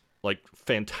 like,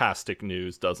 fantastic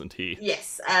news, doesn't he?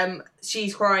 Yes.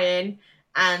 She's crying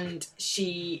and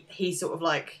he's sort of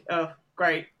like, oh,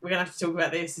 great, we're going to have to talk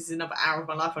about this. This is another hour of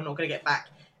my life I'm not going to get back.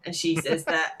 And she says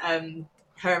that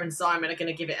her and Simon are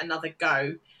going to give it another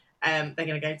go. They're going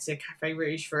to go to Cafe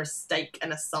Rouge for a steak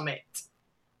and a summit.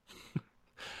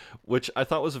 Which I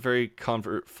thought was a very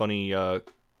funny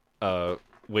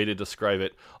way to describe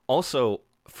it. Also,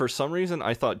 for some reason,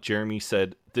 I thought Jeremy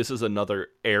said this is another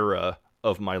era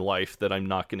of my life that I'm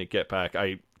not going to get back.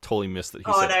 I totally missed that he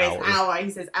Oh said no, hour. it's hour. He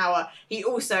says hour. He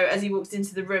also, as he walks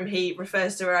into the room, he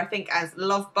refers to her, I think, as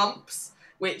Love Bumps,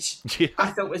 which Yeah. I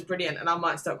thought was brilliant, and I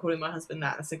might start calling my husband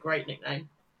that. That's a great nickname.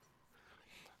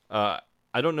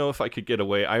 I don't know if I could get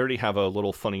away. I already have a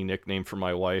little funny nickname for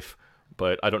my wife,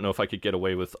 but I don't know if I could get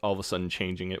away with all of a sudden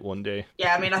changing it one day.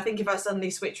 Yeah, I mean, I think if I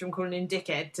suddenly switch from calling him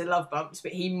Dickhead to Love Bumps,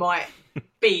 but he might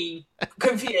be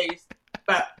confused.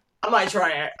 But I might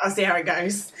try it. I'll see how it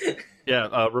goes.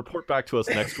 Yeah, report back to us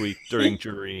next week during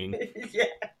jurying.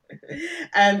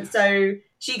 Yeah. So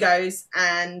she goes,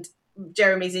 and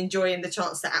Jeremy's enjoying the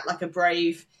chance to act like a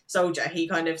brave soldier. He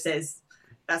kind of says,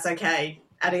 "That's okay,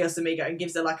 adios amigo," and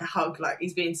gives her like a hug, like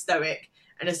he's being stoic.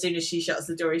 And as soon as she shuts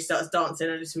the door, he starts dancing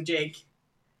a little jig.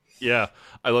 Yeah,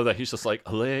 I love that. He's just like,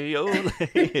 ole, ole, ole,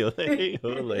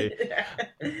 ole.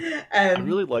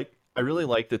 I really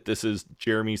like that this is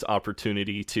Jeremy's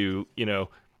opportunity to,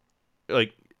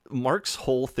 like, Mark's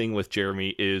whole thing with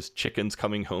Jeremy is chickens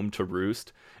coming home to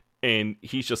roost. And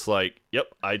he's just like, yep,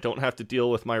 I don't have to deal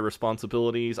with my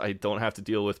responsibilities. I don't have to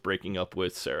deal with breaking up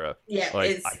with Sarah. Yeah,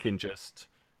 like, I can just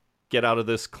get out of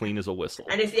this clean as a whistle.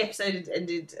 And if the episode had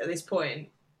ended at this point,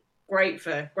 great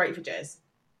for Jez.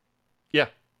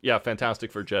 Yeah,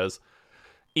 fantastic for Jez.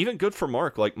 Even good for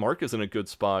Mark. Like, Mark is in a good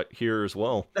spot here as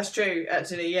well. That's true,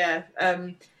 actually, yeah.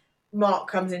 Mark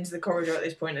comes into the corridor at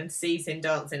this point and sees him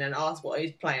dancing and asks what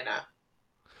he's playing at.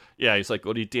 Yeah, he's like,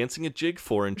 what are you dancing a jig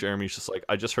for? And Jeremy's just like,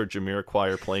 I just heard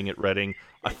Jamiroquai are playing at Reading.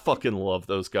 I fucking love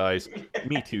those guys.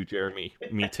 Me too, Jeremy.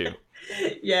 Me too.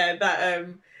 Yeah, that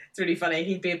it's really funny.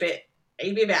 He'd be a bit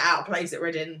out of place at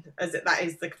Reading, as that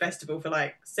is the festival for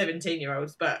like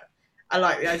 17-year-olds, but I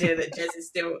like the idea that Jez is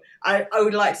still... I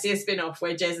would like to see a spin-off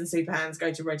where Jez and Superhands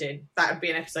go to Reading. That would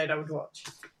be an episode I would watch.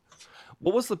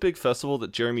 What was the big festival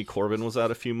that Jeremy Corbyn was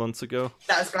at a few months ago?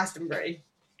 That was Glastonbury.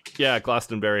 Yeah,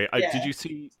 Glastonbury. Yeah.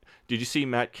 Did you see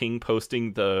Matt King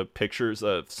posting the pictures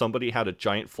of somebody had a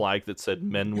giant flag that said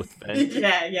 "Men with Men"?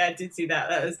 yeah, I did see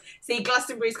that.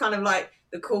 Glastonbury's kind of like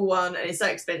the cool one, and it's so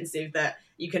expensive that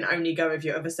you can only go if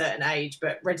you're of a certain age.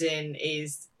 But Reading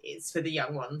is for the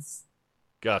young ones.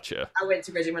 Gotcha. I went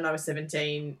to Reading when I was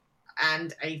 17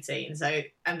 and 18.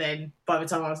 And then by the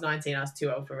time I was 19, I was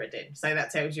too old for Reading. So that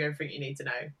tells you everything you need to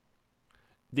know.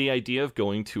 The idea of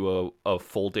going to a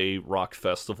full day rock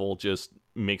festival just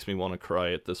makes me want to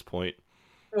cry at this point.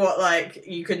 What, like,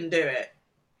 you couldn't do it?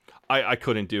 I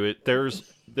couldn't do it.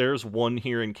 There's one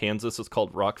here in Kansas. It's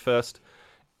called Rockfest,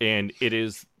 and it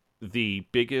is the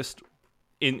biggest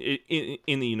in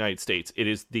the United States. It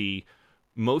is the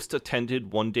most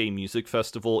attended one-day music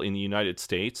festival in the United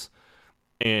States,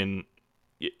 and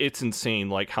it's insane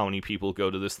like how many people go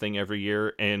to this thing every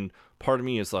year. And part of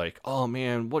me is like, oh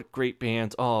man, what great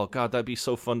bands, oh god, that'd be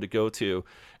so fun to go to.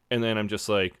 And then I'm just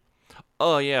like,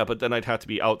 oh yeah, but then I'd have to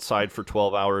be outside for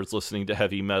 12 hours listening to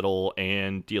heavy metal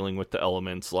and dealing with the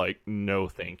elements. Like, no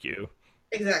thank you.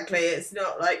 Exactly. It's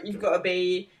not like you've got to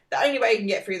be... The only way you can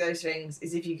get through those things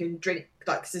is if you can drink,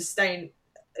 like, sustain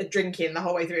drinking the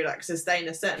whole way through, like sustain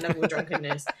a certain level of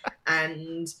drunkenness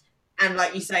and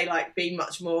like you say, like be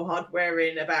much more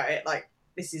hard-wearing about it. Like,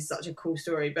 this is such a cool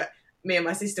story, but me and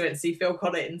my sister went to see Phil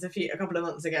Collins a couple of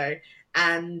months ago,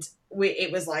 and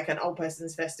it was like an old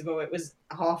person's festival. It was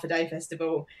a half-a-day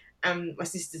festival, and my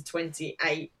sister's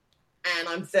 28 and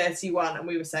I'm 31, and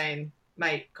we were saying,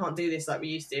 mate, can't do this like we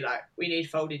used to. Like, we need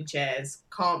folding chairs,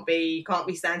 can't be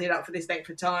standing up for this length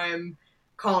of time,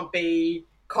 can't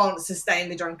sustain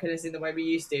the drunkenness in the way we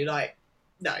used to. Like,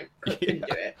 no, couldn't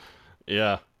do it.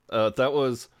 Yeah. I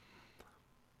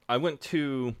went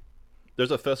to,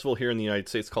 there's a festival here in the United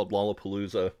States called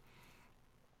Lollapalooza,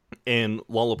 and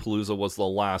Lollapalooza was the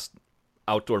last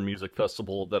outdoor music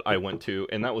festival that I went to,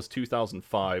 and that was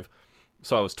 2005,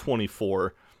 so I was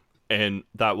 24, and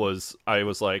I was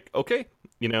like, okay,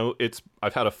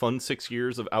 I've had a fun 6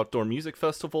 years of outdoor music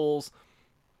festivals,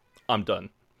 I'm done.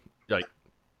 Like,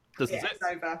 this is it. It's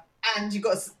over. And you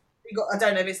got, I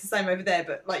don't know if it's the same over there,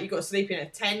 but like you got to sleep in a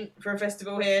tent for a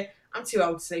festival here. I'm too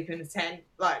old to sleep in a tent.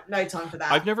 Like, no time for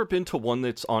that. I've never been to one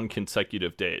that's on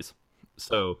consecutive days.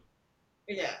 So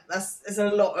yeah, it's a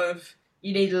lot of,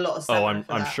 you need a lot of stamina.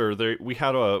 I'm sure we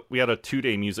had a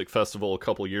 2-day music festival a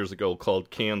couple years ago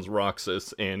called Cannes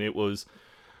Roxas, and it was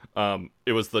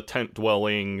the tent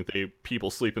dwelling, the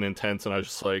people sleeping in tents, and I was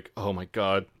just like, oh my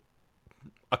god,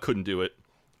 I couldn't do it.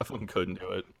 I fucking couldn't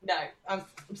do it. No, I'm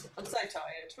so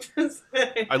tired.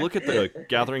 I look at the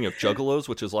Gathering of Juggalos,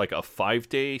 which is like a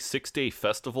 5-day, 6-day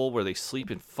festival where they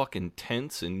sleep in fucking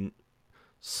tents and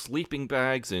sleeping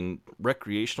bags and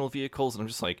recreational vehicles, and I'm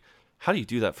just like, how do you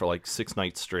do that for like 6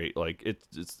 nights straight? Like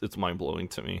it's mind blowing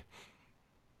to me.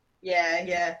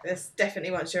 Yeah. There's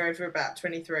definitely once you're over about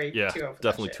 23. Yeah, too old for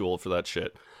definitely that too old for that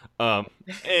shit.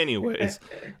 Anyways,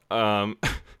 let's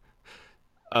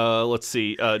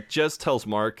see. Jez tells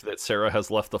Mark that Sarah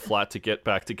has left the flat to get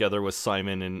back together with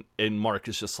Simon, and Mark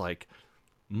is just like,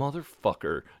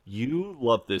 motherfucker, you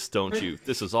love this, don't you?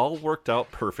 This is all worked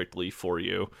out perfectly for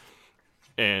you.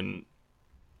 And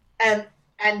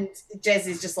Jez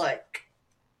is just like,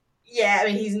 yeah, I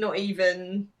mean, he's not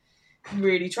even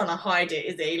really trying to hide it,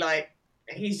 is he? Like,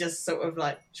 he's just sort of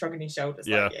like shrugging his shoulders.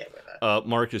 Yeah. Like, whatever.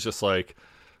 Mark is just like,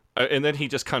 and then he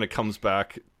just kind of comes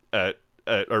back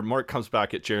or Mark comes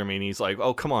back at Jeremy and he's like,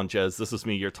 oh, come on, Jez, this is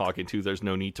me you're talking to. There's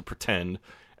no need to pretend.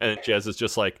 And Jez is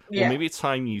just like, well, maybe it's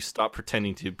time you stop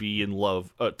pretending to be in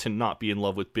love, to not be in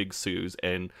love with Big Suze.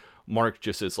 And Mark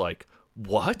just is like,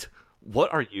 what?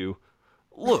 What are you?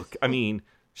 Look, I mean,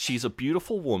 she's a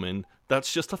beautiful woman.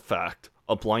 That's just a fact.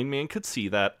 A blind man could see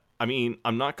that. I mean,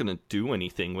 I'm not going to do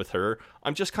anything with her.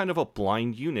 I'm just kind of a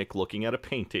blind eunuch looking at a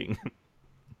painting.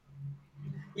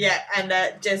 Yeah, and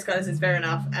Jez kind of says, fair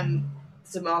enough. And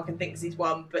to Mark and thinks he's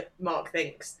won, but Mark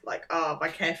thinks, like, my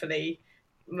carefully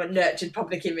nurtured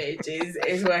public image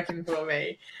is working for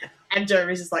me. And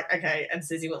Jeremy's just like, okay, and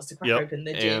says he wants to crack open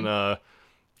the gin. And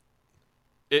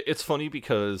it's funny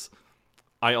because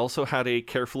I also had a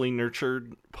carefully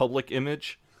nurtured public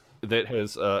image that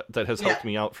has helped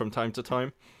me out from time to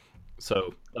time.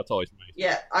 So that's always nice.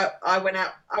 Yeah, I went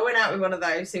out with one of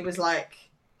those who was like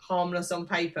harmless on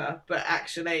paper, but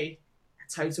actually a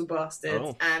total bastard.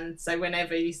 Oh. And so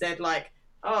whenever you said like,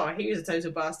 oh, he was a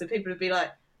total bastard, people would be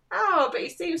like, oh, but he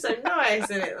seems so nice.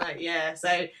 And it's like, yeah.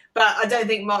 So, but I don't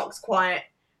think Mark's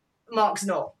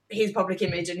not. His public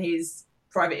image and his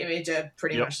private image are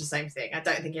pretty much the same thing. I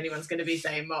don't think anyone's going to be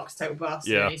saying Mark's total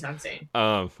bastard anytime soon.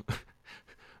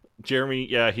 Jeremy,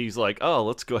 he's like, oh,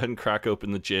 let's go ahead and crack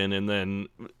open the gin, and then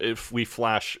if we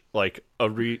flash like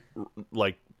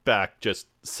back just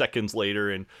seconds later,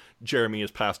 and Jeremy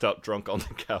is passed out drunk on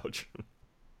the couch.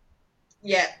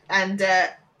 And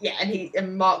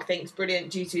Mark thinks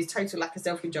brilliant due to his total lack of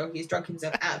self-control. He's drunk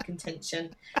himself out of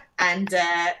contention, and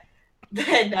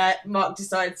then Mark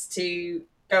decides to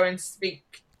go and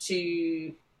speak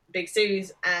to Big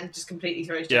Suze and just completely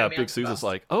throws Jeremy. Big Suze is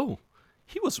like, oh.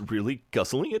 He was really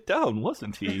guzzling it down,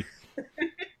 wasn't he?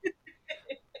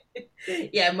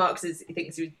 Mark says he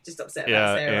thinks he was just upset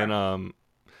about Sarah.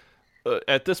 And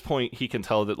at this point, he can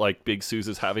tell that like Big Suze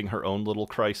is having her own little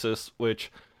crisis, which...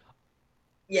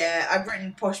 Yeah, I've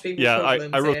written posh people's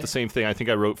problems. I wrote the same thing. I think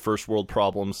I wrote first world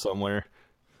problems somewhere.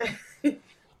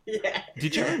 Yeah.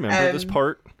 Did you remember this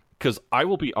part? Because I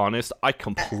will be honest, I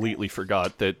completely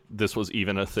forgot that this was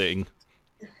even a thing.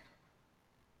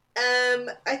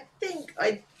 I think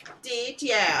I did.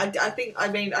 Yeah,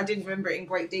 I mean, I didn't remember it in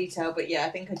great detail, but yeah, I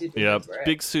think I did remember it.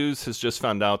 Big Suze has just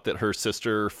found out that her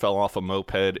sister fell off a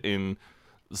moped in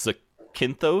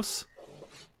Zakynthos.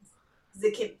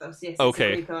 Zakynthos, yes.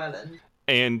 Okay. It's a Greek island.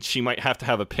 And she might have to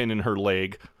have a pin in her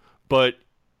leg, but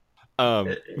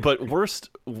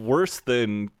worse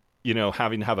than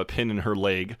having to have a pin in her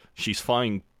leg, she's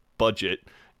flying budget.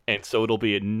 And so it'll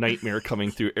be a nightmare coming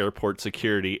through airport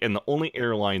security. And the only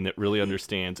airline that really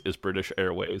understands is British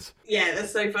Airways. Yeah,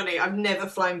 that's so funny. I've never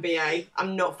flown BA.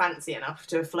 I'm not fancy enough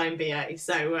to have flown BA.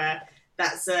 So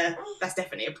that's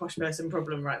definitely a posh person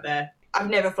problem right there. I've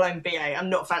never flown BA. I'm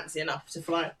not fancy enough to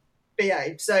fly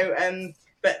BA. So,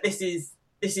 but this is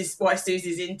why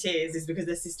Susie's in tears, is because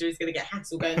her sister is going to get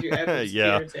hassled going through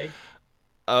airport security.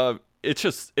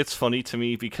 It's funny to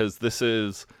me because this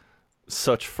is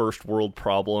such first world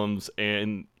problems,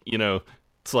 and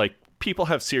it's like people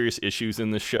have serious issues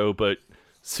in this show, but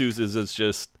Suze's is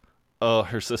just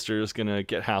her sister is gonna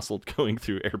get hassled going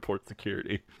through airport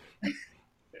security.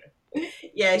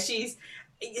 Yeah,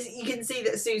 you can see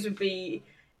that Suze would be,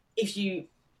 if you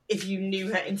knew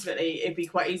her intimately, it'd be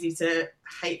quite easy to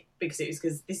hate Big Suze,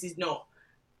 because this is not,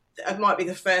 it might be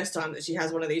the first time that she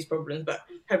has one of these problems, but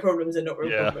her problems are not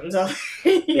real problems, are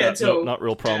they? At all. Not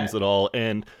real problems at all.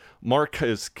 And Mark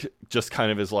is just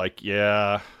kind of is like,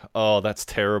 that's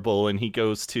terrible. And he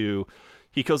goes to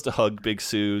hug Big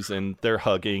Suze, and they're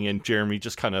hugging, and Jeremy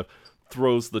just kind of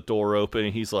throws the door open,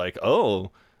 and he's like,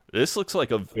 oh, this looks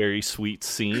like a very sweet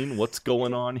scene. What's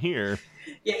going on here?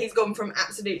 Yeah, he's gone from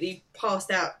absolutely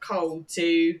passed out cold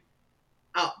to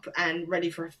up and ready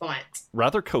for a fight.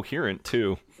 Rather coherent,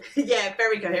 too. Yeah,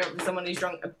 very coherent for someone who's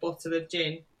drunk a bottle of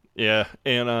gin. Yeah,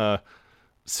 and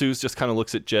Suze just kind of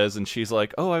looks at Jez, and she's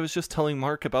like, oh, I was just telling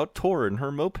Mark about Tor and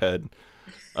her moped.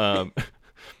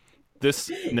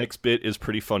 This next bit is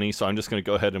pretty funny, so I'm just going to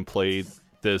go ahead and play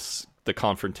the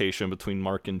confrontation between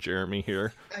Mark and Jeremy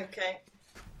here. Okay.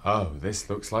 Oh, this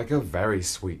looks like a very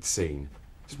sweet scene.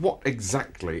 Just what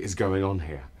exactly is going on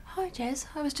here? Hi, Jez.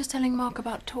 I was just telling Mark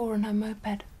about Tor and her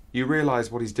moped. You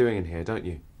realise what he's doing in here, don't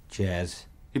you? Jez.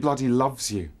 He bloody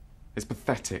loves you. It's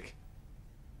pathetic.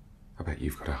 I bet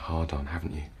you've got a hard-on,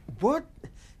 haven't you? What?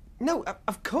 No,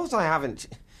 of course I haven't.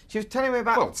 She was telling me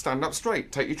about... Well, stand up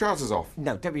straight. Take your trousers off.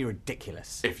 No, don't be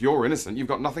ridiculous. If you're innocent, you've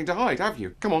got nothing to hide, have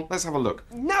you? Come on, let's have a look.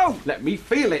 No! Let me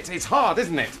feel it. It's hard,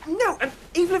 isn't it? No, and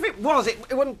even if it was,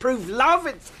 it wouldn't prove love.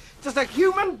 It's just a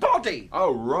human body.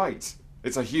 Oh, right.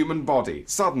 It's a human body.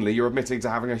 Suddenly you're admitting to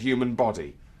having a human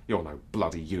body. You're no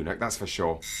bloody eunuch, that's for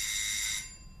sure.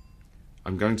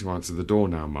 I'm going to answer the door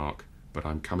now, Mark, but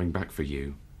I'm coming back for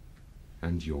you.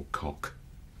 And your cock.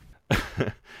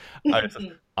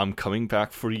 I'm coming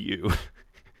back for you.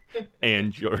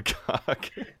 And your cock.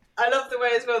 I love the way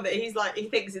as well that he's like, he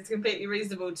thinks it's completely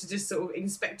reasonable to just sort of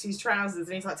inspect his trousers,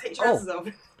 and he's like, take your trousers off.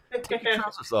 Take your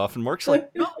trousers off, and Mark's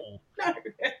like, no. No.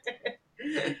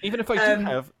 Even if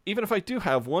I do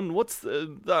have one, what's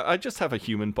I just have a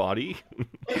human body.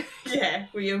 Yeah,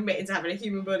 well, you're admitted to having a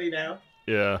human body now.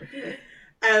 Yeah.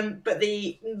 But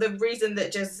the reason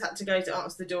that Jez has had to go to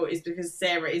answer the door is because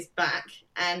Sarah is back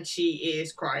and she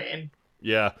is crying.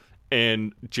 Yeah,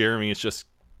 and Jeremy is just,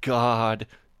 God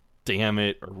damn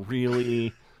it,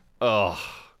 really? Ugh.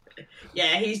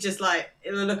 Yeah, he's just like,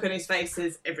 the look on his face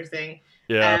is everything.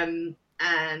 Yeah.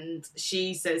 And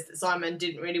she says that Simon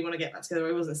didn't really want to get back together.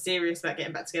 He wasn't serious about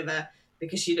getting back together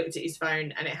because she looked at his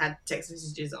phone and it had text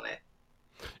messages on it.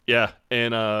 Yeah,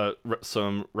 and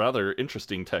some rather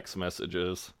interesting text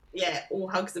messages. Yeah, all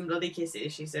hugs and bloody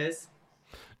kisses, she says.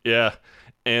 Yeah,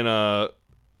 and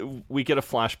we get a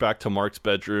flashback to Mark's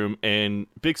bedroom, and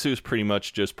Big Sue's pretty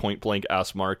much just point blank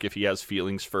asks Mark if he has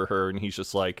feelings for her, and he's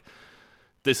just like,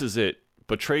 this is it.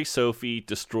 Betray Sophie,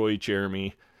 destroy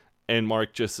Jeremy. And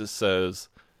Mark just says,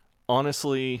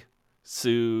 honestly,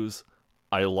 Suze,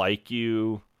 I like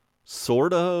you,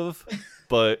 sort of,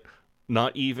 but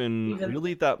not even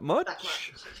really that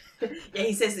much. Yeah,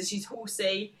 he says that she's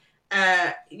horsey.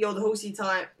 You're the horsey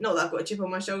type. Not that I've got a chip on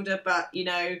my shoulder, but, you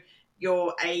know,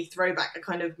 you're a throwback, a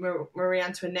kind of Marie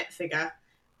Antoinette figure.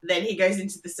 Then he goes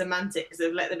into the semantics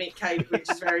of let them eat cake, which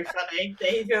is very funny. That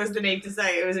he feels the need to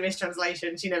say it was a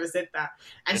mistranslation. She never said that.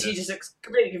 And she just looks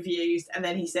completely confused. And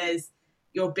then he says,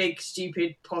 your big,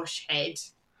 stupid, posh head.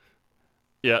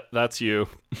 Yeah, that's you.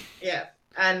 Yeah.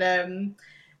 And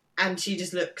she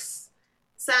just looks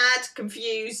sad,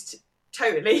 confused,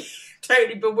 totally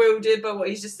bewildered by what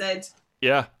he's just said.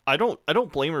 Yeah, I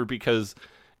don't blame her, because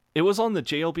it was on the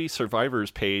JLB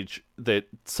Survivors page that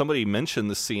somebody mentioned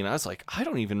the scene. I was like, I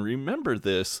don't even remember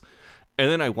this. And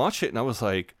then I watched it and I was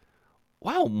like,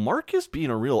 wow, Mark is being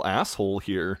a real asshole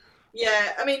here.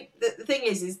 Yeah, I mean, the thing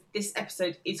is this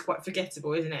episode is quite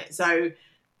forgettable, isn't it? So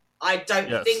I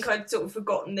don't think I'd sort of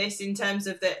forgotten this in terms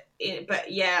of that.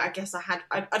 But yeah, I guess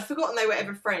I'd forgotten they were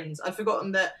ever friends. I'd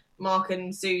forgotten that Mark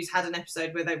and Suze had an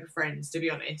episode where they were friends, to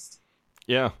be honest.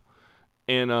 Yeah.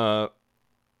 And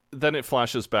then it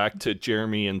flashes back to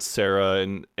Jeremy and Sarah,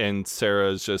 and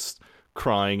Sarah is just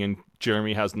crying, and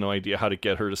Jeremy has no idea how to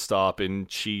get her to stop,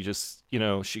 and she just,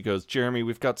 she goes, Jeremy,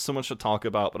 we've got so much to talk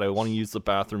about, but I want to use the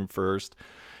bathroom first.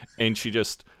 And she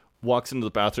just walks into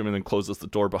the bathroom and then closes the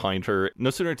door behind her.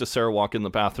 No sooner does Sarah walk in the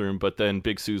bathroom, but then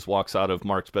Big Suze walks out of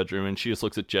Mark's bedroom, and she just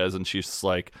looks at Jez, and she's just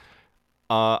like,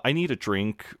 I need a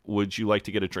drink. Would you like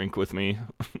to get a drink with me?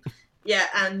 Yeah,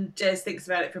 and Jez thinks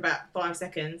about it for about 5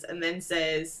 seconds and then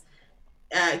says,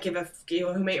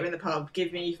 he'll meet her in the pub,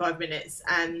 give me 5 minutes.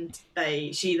 And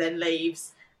she then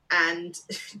leaves, and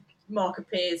Mark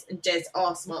appears, and Jez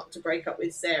asks Mark to break up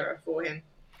with Sarah for him.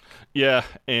 Yeah,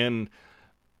 and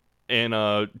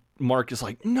Mark is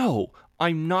like, no,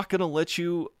 I'm not gonna let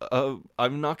you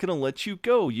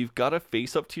go. You've got to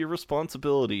face up to your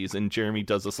responsibilities. And Jeremy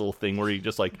does this little thing where he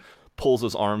just like pulls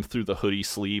his arm through the hoodie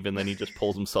sleeve, and then he just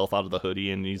pulls himself out of the hoodie,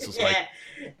 and he's just like,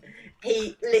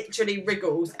 he literally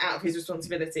wriggles out of his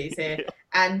responsibilities here.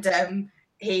 And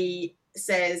he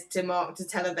says to Mark to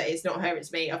tell her that it's not her,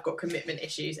 it's me, I've got commitment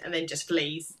issues, and then just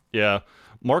flees. Yeah,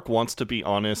 Mark wants to be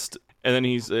honest, and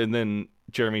then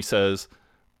Jeremy says,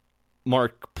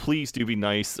 Mark, please do be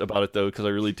nice about it though, because I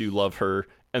really do love her.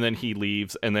 And then he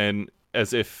leaves, and then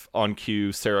as if on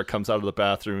cue, Sarah comes out of the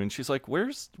bathroom, and she's like,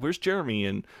 where's Jeremy?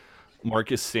 And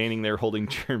Mark is standing there holding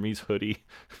Jeremy's hoodie.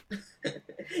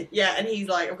 Yeah, and he's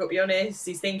like, I've got to be honest.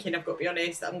 He's thinking, I've got to be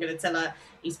honest. I'm going to tell her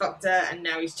he's fucked her, and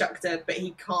now he's chucked her, but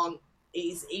he can't.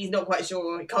 He's not quite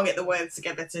sure. He can't get the words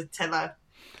together to tell her.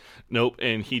 Nope.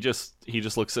 And he just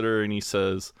looks at her and he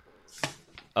says,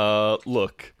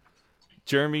 look,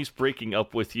 Jeremy's breaking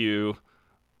up with you.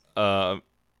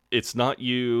 It's not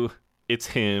you, it's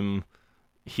him.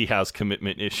 He has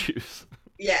commitment issues.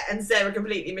 Yeah, and Sarah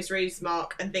completely misreads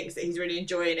Mark and thinks that he's really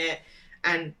enjoying it.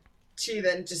 And she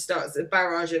then just starts a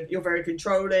barrage of, you're very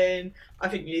controlling. I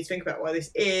think you need to think about why this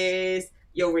is.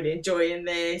 You're really enjoying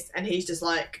this. And he's just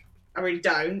like, I really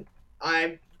don't.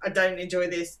 I don't enjoy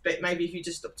this, but maybe if you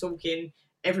just stop talking,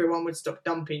 everyone would stop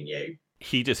dumping you.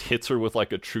 He just hits her with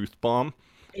like a truth bomb.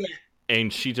 Yeah.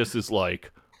 And she just is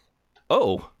like,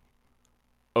 oh,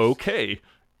 okay.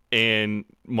 And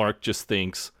Mark just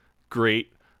thinks,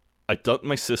 great, I dumped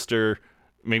my sister.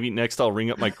 Maybe next I'll ring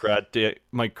up my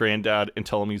granddad and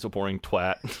tell him he's a boring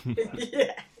twat.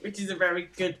 Yeah, which is a very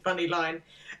good, funny line.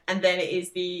 And then it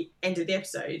is the end of the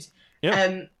episode.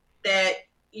 Yeah.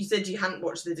 You said you hadn't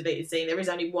watched the deleted scene. There is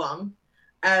only one.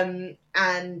 And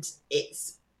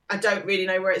I don't really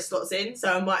know where it slots in,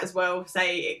 so I might as well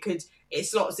say it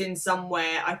slots in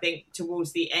somewhere, I think,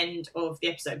 towards the end of the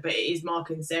episode, but it is Mark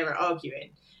and Sarah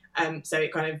arguing. So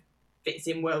it kind of fits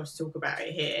in well to talk about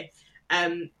it here.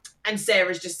 And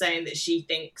Sarah's just saying that she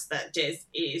thinks that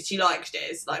she likes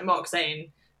Jez. Like Mark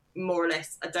saying, more or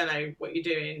less, I don't know what you're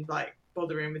doing, like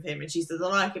bothering with him. And she says, I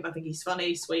like him. I think he's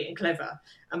funny, sweet, and clever.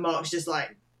 And Mark's just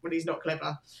like, well, he's not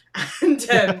clever. And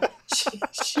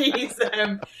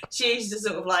she's just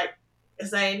sort of like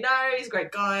saying, no, he's a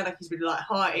great guy. Like he's really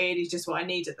light-hearted. He's just what I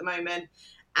need at the moment.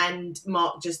 And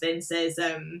Mark just then says,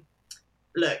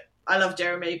 look, I love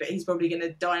Jeremy, but he's probably going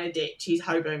to die in a ditch. He's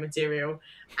hobo material.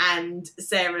 And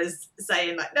Sarah's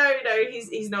saying like, no,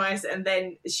 he's nice. And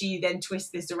then she then twists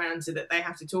this around so that they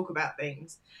have to talk about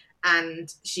things.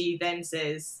 And she then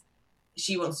says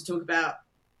she wants to talk about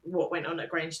what went on at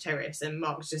Grange Terrace. And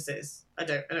Mark just says, I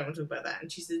don't want to talk about that.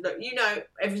 And she says, look, you know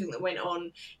everything that went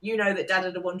on. You know that Dad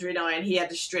had a wandering eye and he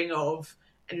had a string of.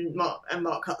 And Mark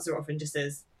cuts her off and just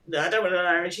says, no, I don't want to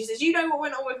know. And she says, you know what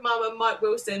went on with Mum and Mike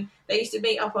Wilson? They used to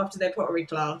meet up after their pottery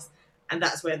class. And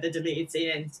that's where the deleted scene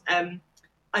ends.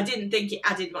 I didn't think it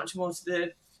added much more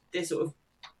to the sort of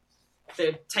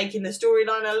the taking the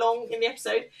storyline along in the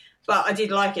episode. But I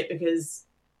did like it because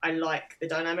I like the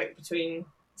dynamic between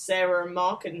Sarah and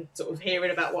Mark and sort of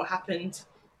hearing about what happened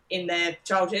in their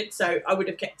childhood. So I would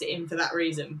have kept it in for that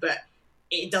reason. But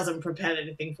it doesn't propel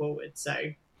anything forward. So...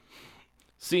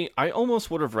 See, I almost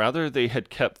would have rather they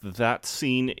had kept that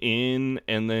scene in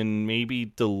and then maybe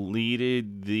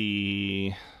deleted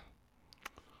the...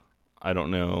 I don't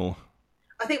know.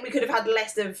 I think we could have had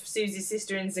less of Susie's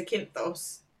sister in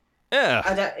Zakynthos. Yeah.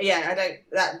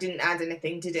 That didn't add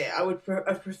anything, did it? I would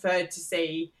have preferred to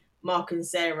see Mark and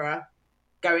Sarah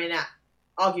arguing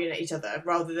at each other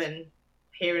rather than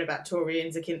hearing about Tori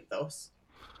and Zakynthos.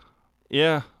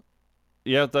 Yeah.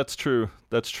 Yeah, that's true.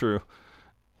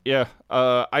 Yeah,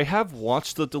 I have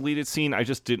watched the deleted scene. I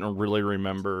just didn't really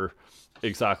remember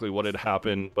exactly what had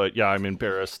happened. But yeah, I'm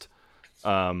embarrassed.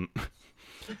 We'll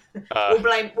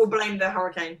blame the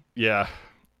hurricane. Yeah.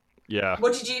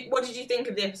 What did you think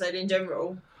of the episode in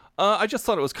general? I just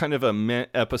thought it was kind of a meh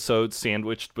episode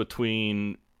sandwiched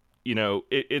between,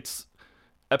 it's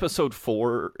episode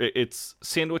 4. It's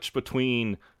sandwiched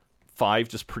between 5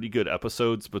 just pretty good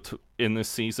episodes in this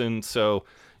season. So,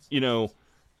 you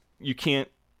can't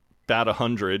bat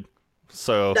 100.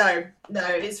 So no,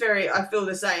 it's very. I feel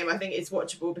the same. I think it's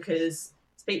watchable because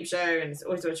it's a peep show and it's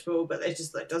always watchable, but it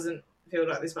just doesn't feel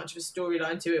like there's much of a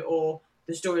storyline to it, or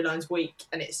the storyline's weak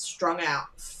and it's strung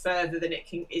out further than it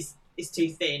can. Is too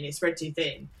thin. It's spread too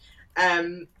thin.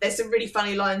 There's some really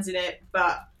funny lines in it,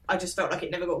 but I just felt like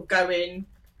it never got going.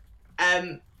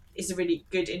 It's a really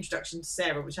good introduction to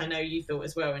Sarah, which I know you thought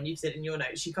as well, and you said in your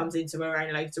notes she comes into her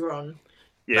own later on.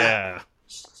 Yeah. But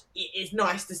it's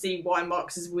nice to see why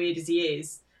Mark's as weird as he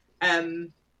is.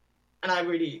 And I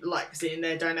really like seeing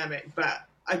their dynamic, but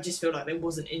I just feel like there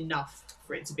wasn't enough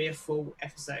for it to be a full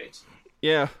episode.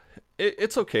 Yeah,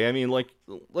 it's okay. I mean, like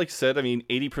I said,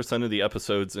 80% of the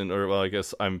episodes, I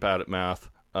guess I'm bad at math,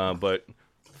 but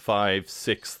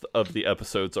 5/6 of the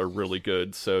episodes are really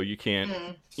good. So you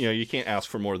can't, you can't ask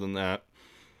for more than that.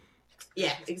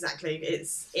 Yeah, exactly.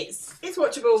 It's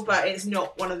watchable, but it's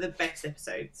not one of the best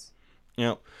episodes.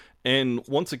 Yeah. And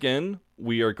once again,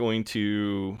 we are going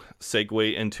to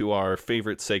segue into our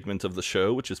favorite segment of the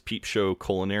show, which is Peep Show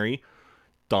Culinary.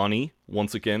 Donnie,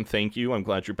 once again, thank you. I'm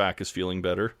glad your back is feeling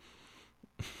better.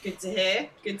 Good to hear.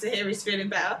 Good to hear he's feeling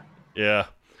better. Yeah.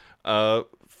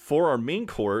 For our main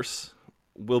course,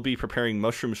 we'll be preparing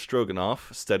mushroom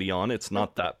stroganoff. Steady on. It's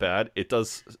not that bad.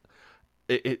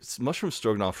 It's mushroom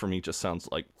stroganoff for me just sounds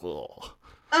like, ugh.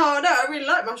 Oh no, I really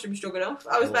like mushroom stroganoff.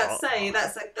 I was about to say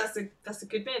that's a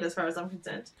good meal as far as I'm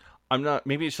concerned.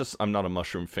 Maybe it's just I'm not a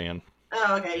mushroom fan.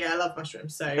 Oh, okay, yeah, I love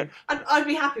mushrooms, so I'd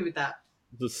be happy with that.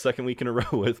 The second week in a row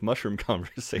with mushroom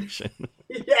conversation.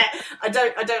 Yeah, I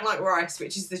don't like rice,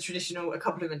 which is the traditional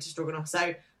accompaniment to stroganoff,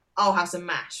 so I'll have some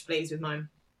mash, please, with mine.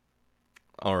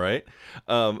 All right.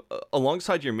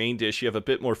 Alongside your main dish, you have a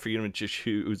bit more freedom to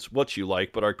choose what you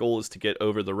like, but our goal is to get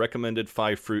over the recommended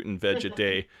 5 fruit and veg a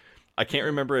day. I can't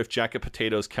remember if jacket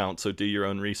potatoes count, so do your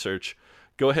own research.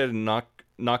 Go ahead and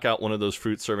knock out one of those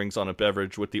fruit servings on a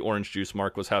beverage with the orange juice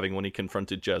Mark was having when he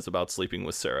confronted Jez about sleeping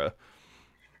with Sarah.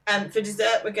 For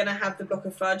dessert, we're going to have the block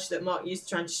of fudge that Mark used to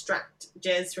try and distract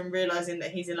Jez from realising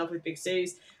that he's in love with Big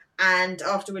Suze. And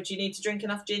afterwards, you need to drink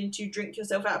enough gin to drink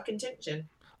yourself out of contention.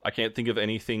 I can't think of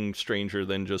anything stranger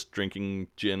than just drinking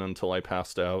gin until I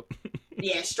passed out.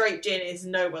 Yeah, straight gin is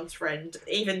no one's friend.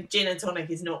 Even gin and tonic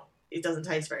is not. It doesn't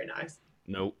taste very nice.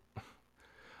 Nope.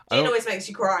 Gin always makes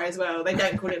you cry as well. They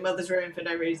don't call it Mother's Ruin for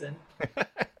no reason.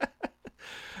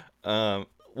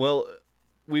 Well,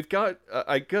 we've got...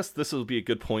 I guess this will be a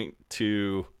good point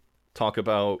to talk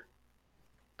about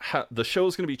how the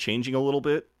show's going to be changing a little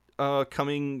bit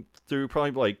coming through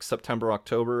probably like September,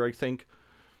 October, I think.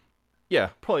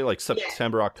 Yeah, probably like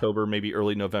September, October, maybe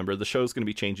early November. The show's going to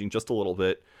be changing just a little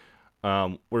bit.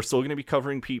 We're still going to be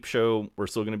covering Peep Show. We're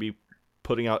still going to be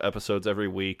putting out episodes every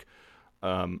week.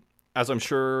 As I'm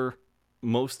sure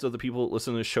most of the people that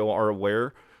listen to the show are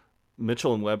aware,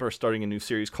 Mitchell and Webb are starting a new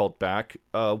series called Back.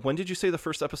 When did you say the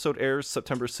first episode airs?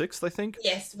 September 6th, I think?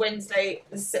 Yes, Wednesday,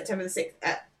 September the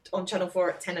 6th on Channel 4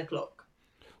 at 10 o'clock.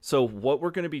 So what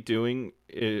we're going to be doing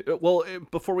is,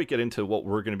 before we get into what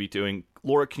we're going to be doing,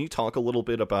 Laura, can you talk a little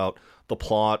bit about the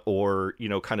plot or,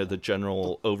 kind of the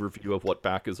general overview of what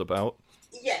Back is about?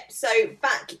 Yeah, so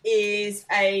Back is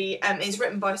it's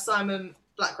written by Simon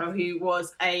Blackwell, who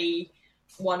was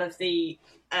one of the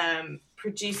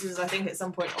producers, I think, at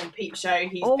some point on Peep Show.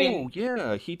 He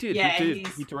did. Yeah,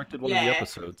 he directed one of the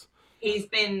episodes. He's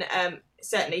been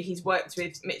certainly he's worked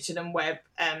with Mitchell and Webb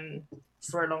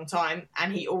for a long time,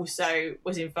 and he also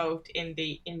was involved in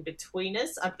the In-Betweeners,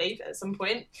 I believe, at some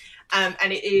point. And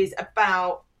it is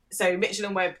about, so Mitchell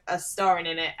and Webb are starring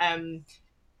in it.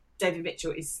 David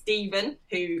Mitchell is Stephen,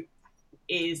 he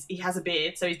has a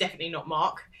beard, so he's definitely not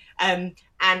Mark. And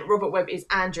Robert Webb is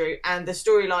Andrew. And the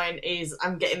storyline is,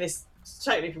 I'm getting this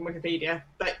totally from Wikipedia,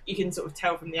 but you can sort of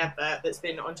tell from the advert that's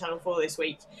been on Channel 4 this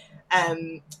week.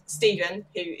 Stephen,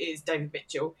 who is David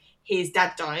Mitchell, his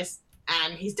dad dies,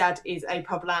 and his dad is a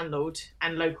pub landlord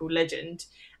and local legend,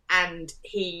 and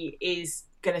he is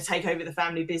going to take over the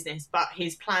family business, but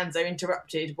his plans are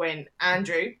interrupted when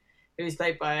Andrew, who is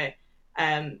played by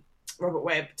Robert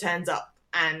Webb, turns up,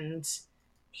 and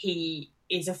he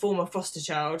is a former foster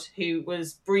child who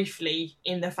was briefly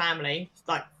in the family,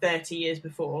 like 30 years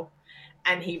before,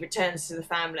 and he returns to the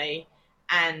family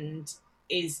and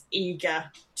is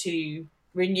eager to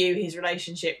renew his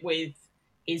relationship with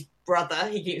his brother.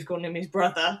 He keeps calling him his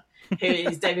brother, who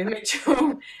is David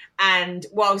Mitchell. And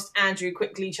whilst Andrew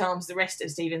quickly charms the rest of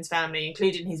Stephen's family,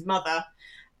 including his mother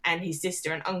and his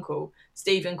sister and uncle,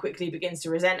 Stephen quickly begins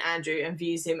to resent Andrew and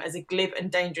views him as a glib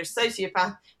and dangerous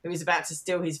sociopath who is about to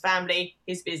steal his family,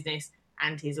 his business,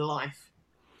 and his life.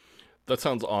 That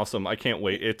sounds awesome. I can't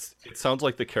wait. It sounds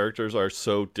like the characters are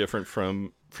so different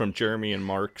from Jeremy and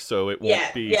Mark, so it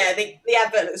won't be... Yeah, the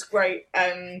advert looks great.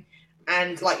 And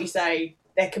like you say,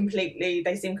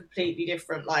 they seem completely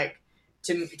different, like,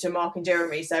 to Mark and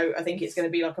Jeremy, so I think it's going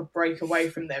to be like a break away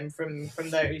from them, from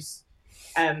those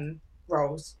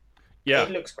roles. Yeah.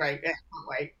 It looks great. Yeah, can't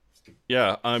wait.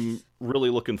 Yeah, I'm really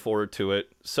looking forward to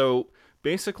it. So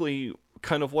basically,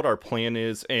 kind of what our plan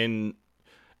is, and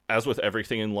as with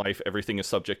everything in life, everything is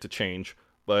subject to change,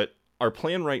 but our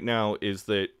plan right now is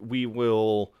that we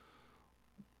will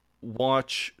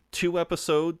watch 2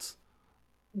 episodes,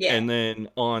 and then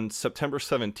on September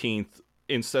 17th,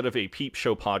 instead of a Peep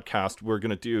Show podcast, we're going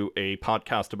to do a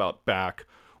podcast about Back,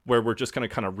 where we're just going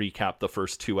to kind of recap the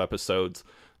first 2 episodes.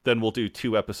 Then we'll do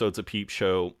 2 episodes of Peep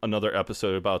Show, another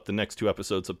episode about the next 2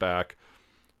 episodes of Back,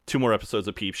 2 more episodes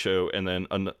of Peep Show, and then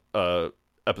an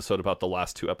episode about the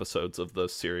last 2 episodes of the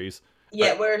series.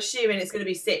 Yeah, we're assuming it's going to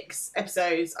be 6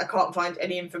 episodes. I can't find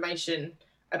any information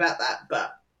about that,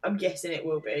 but I'm guessing it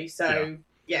will be. So,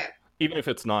 yeah. Even if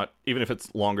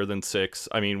it's longer than 6,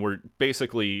 I mean, we're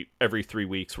basically every 3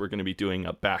 weeks we're going to be doing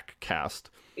a back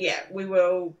cast. Yeah, we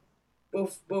will.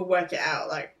 We'll work it out,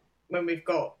 like, when we've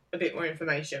got a bit more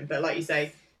information. But like you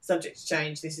say, subject to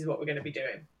change, this is what we're going to be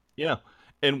doing. Yeah,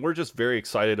 and we're just very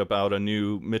excited about a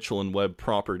new Mitchell and Webb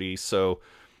property. So,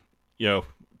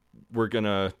 we're going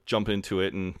to jump into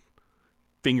it, and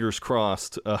fingers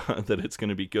crossed that it's going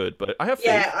to be good. But I have faith.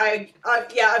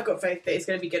 Yeah, I've got faith that it's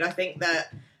going to be good. I think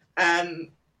that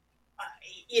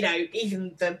you know,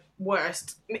 even the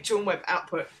worst Mitchell and Webb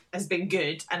output has been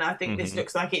good, and I think this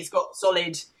looks like it's got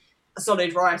a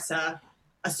solid writer,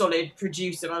 a solid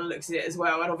producer by the looks of it as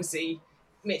well, and obviously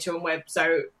Mitchell and Webb.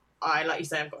 So like you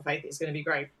say, I've got faith it's going to be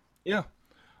great. Yeah.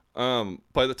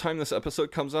 By the time this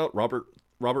episode comes out, Robert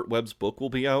Webb's book will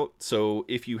be out. So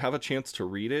if you have a chance to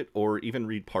read it or even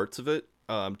read parts of it,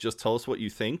 just tell us what you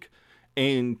think.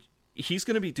 And he's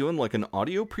going to be doing like an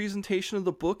audio presentation of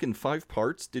the book in 5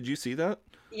 parts. Did you see that?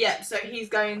 Yeah, so he's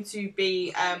going to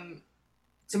be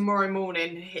tomorrow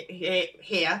morning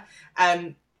here.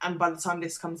 And by the time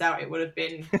this comes out, it would have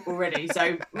been already.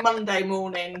 So Monday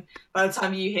morning, by the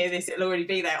time you hear this, it'll already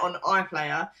be there on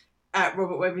iPlayer.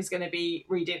 Robert Webb is going to be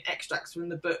reading extracts from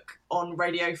the book on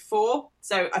Radio 4.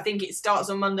 So I think it starts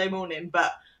on Monday morning,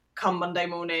 but come Monday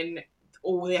morning,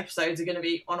 all the episodes are going to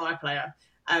be on iPlayer.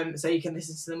 So you can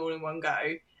listen to them all in one go.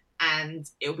 And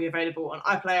it'll be available on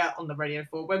iPlayer, on the Radio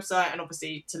 4 website, and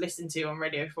obviously to listen to on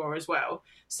Radio 4 as well.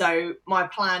 So my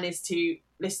plan is to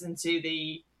listen to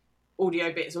the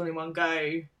audio bits all in one go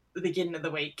at the beginning of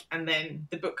the week, and then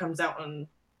the book comes out on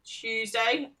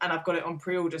Tuesday, and I've got it on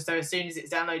pre-order, so as soon as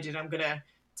it's downloaded, I'm going to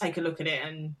take a look at it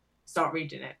and start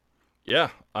reading it. Yeah,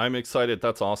 I'm excited.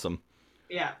 That's awesome.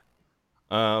 Yeah.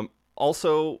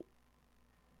 Also,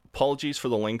 apologies for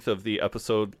the length of the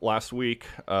episode last week,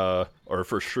 or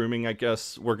for Shrooming, I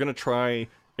guess. We're going to try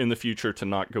in the future to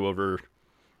not go over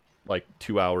like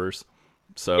 2 hours.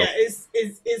 So yeah,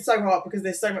 it's so hard because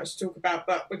there's so much to talk about,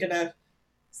 but we're going to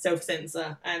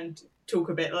self-censor and talk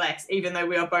a bit less, even though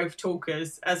we are both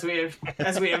talkers, as we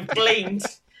have gleaned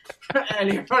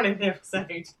earlier on in the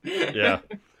episode. Yeah.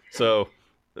 So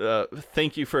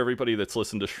thank you for everybody that's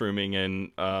listened to Shrooming,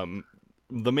 and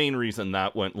the main reason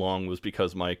that went long was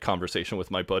because my conversation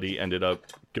with my buddy ended up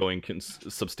going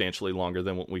substantially longer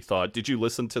than what we thought. Did you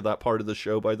listen to that part of the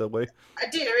show, by the way? I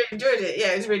did. I really enjoyed it.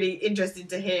 Yeah, it was really interesting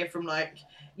to hear from, like,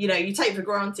 you know, you take for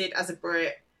granted as a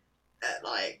Brit,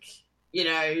 like, you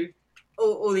know,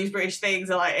 all these British things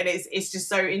are like, and it's just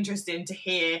so interesting to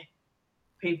hear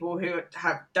people who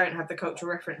don't have the cultural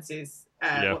references,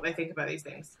 what they think about these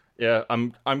things. Yeah,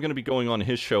 I'm going to be going on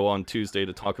his show on Tuesday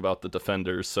to talk about the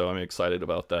Defenders, so I'm excited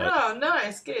about that. Oh,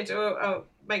 nice, good. I'll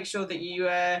make sure that you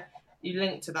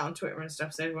link to that on Twitter and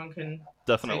stuff so everyone can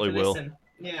definitely will. Listen.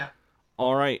 Yeah.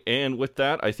 All right, and with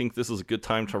that, I think this is a good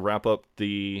time to wrap up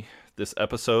this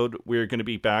episode. We're going to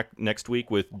be back next week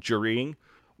with Jurying,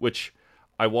 which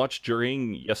I watched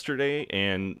Jurying yesterday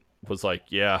and was like,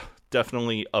 yeah,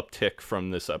 definitely uptick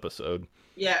from this episode.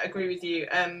 Yeah, agree with you.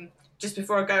 Just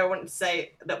before I go, I wanted to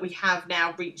say that we have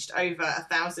now reached over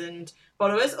 1,000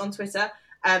 followers on Twitter.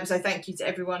 So thank you to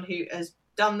everyone who has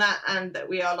done that, and that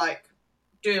we are like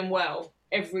doing well.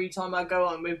 Every time I go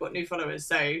on, we've got new followers.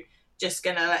 So just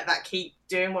going to let that keep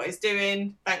doing what it's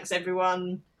doing. Thanks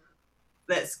everyone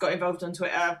that's got involved on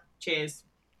Twitter. Cheers.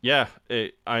 Yeah,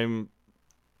 I'm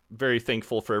very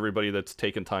thankful for everybody that's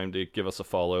taken time to give us a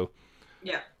follow.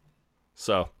 Yeah.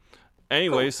 So...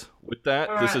 anyways, with that,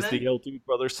 this is the El Dude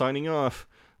Brothers signing off.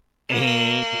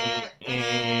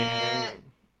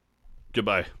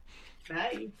 Goodbye.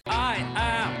 Bye. I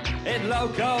am in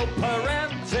loco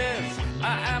parentis.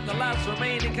 I am the last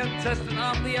remaining contestant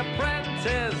of The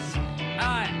Apprentice.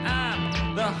 I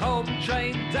am the home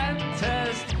trained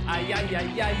dentist. Ay, ay,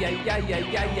 ay, ay, ay, ay,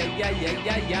 ay, ay, ay, ay,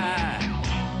 ay, ay.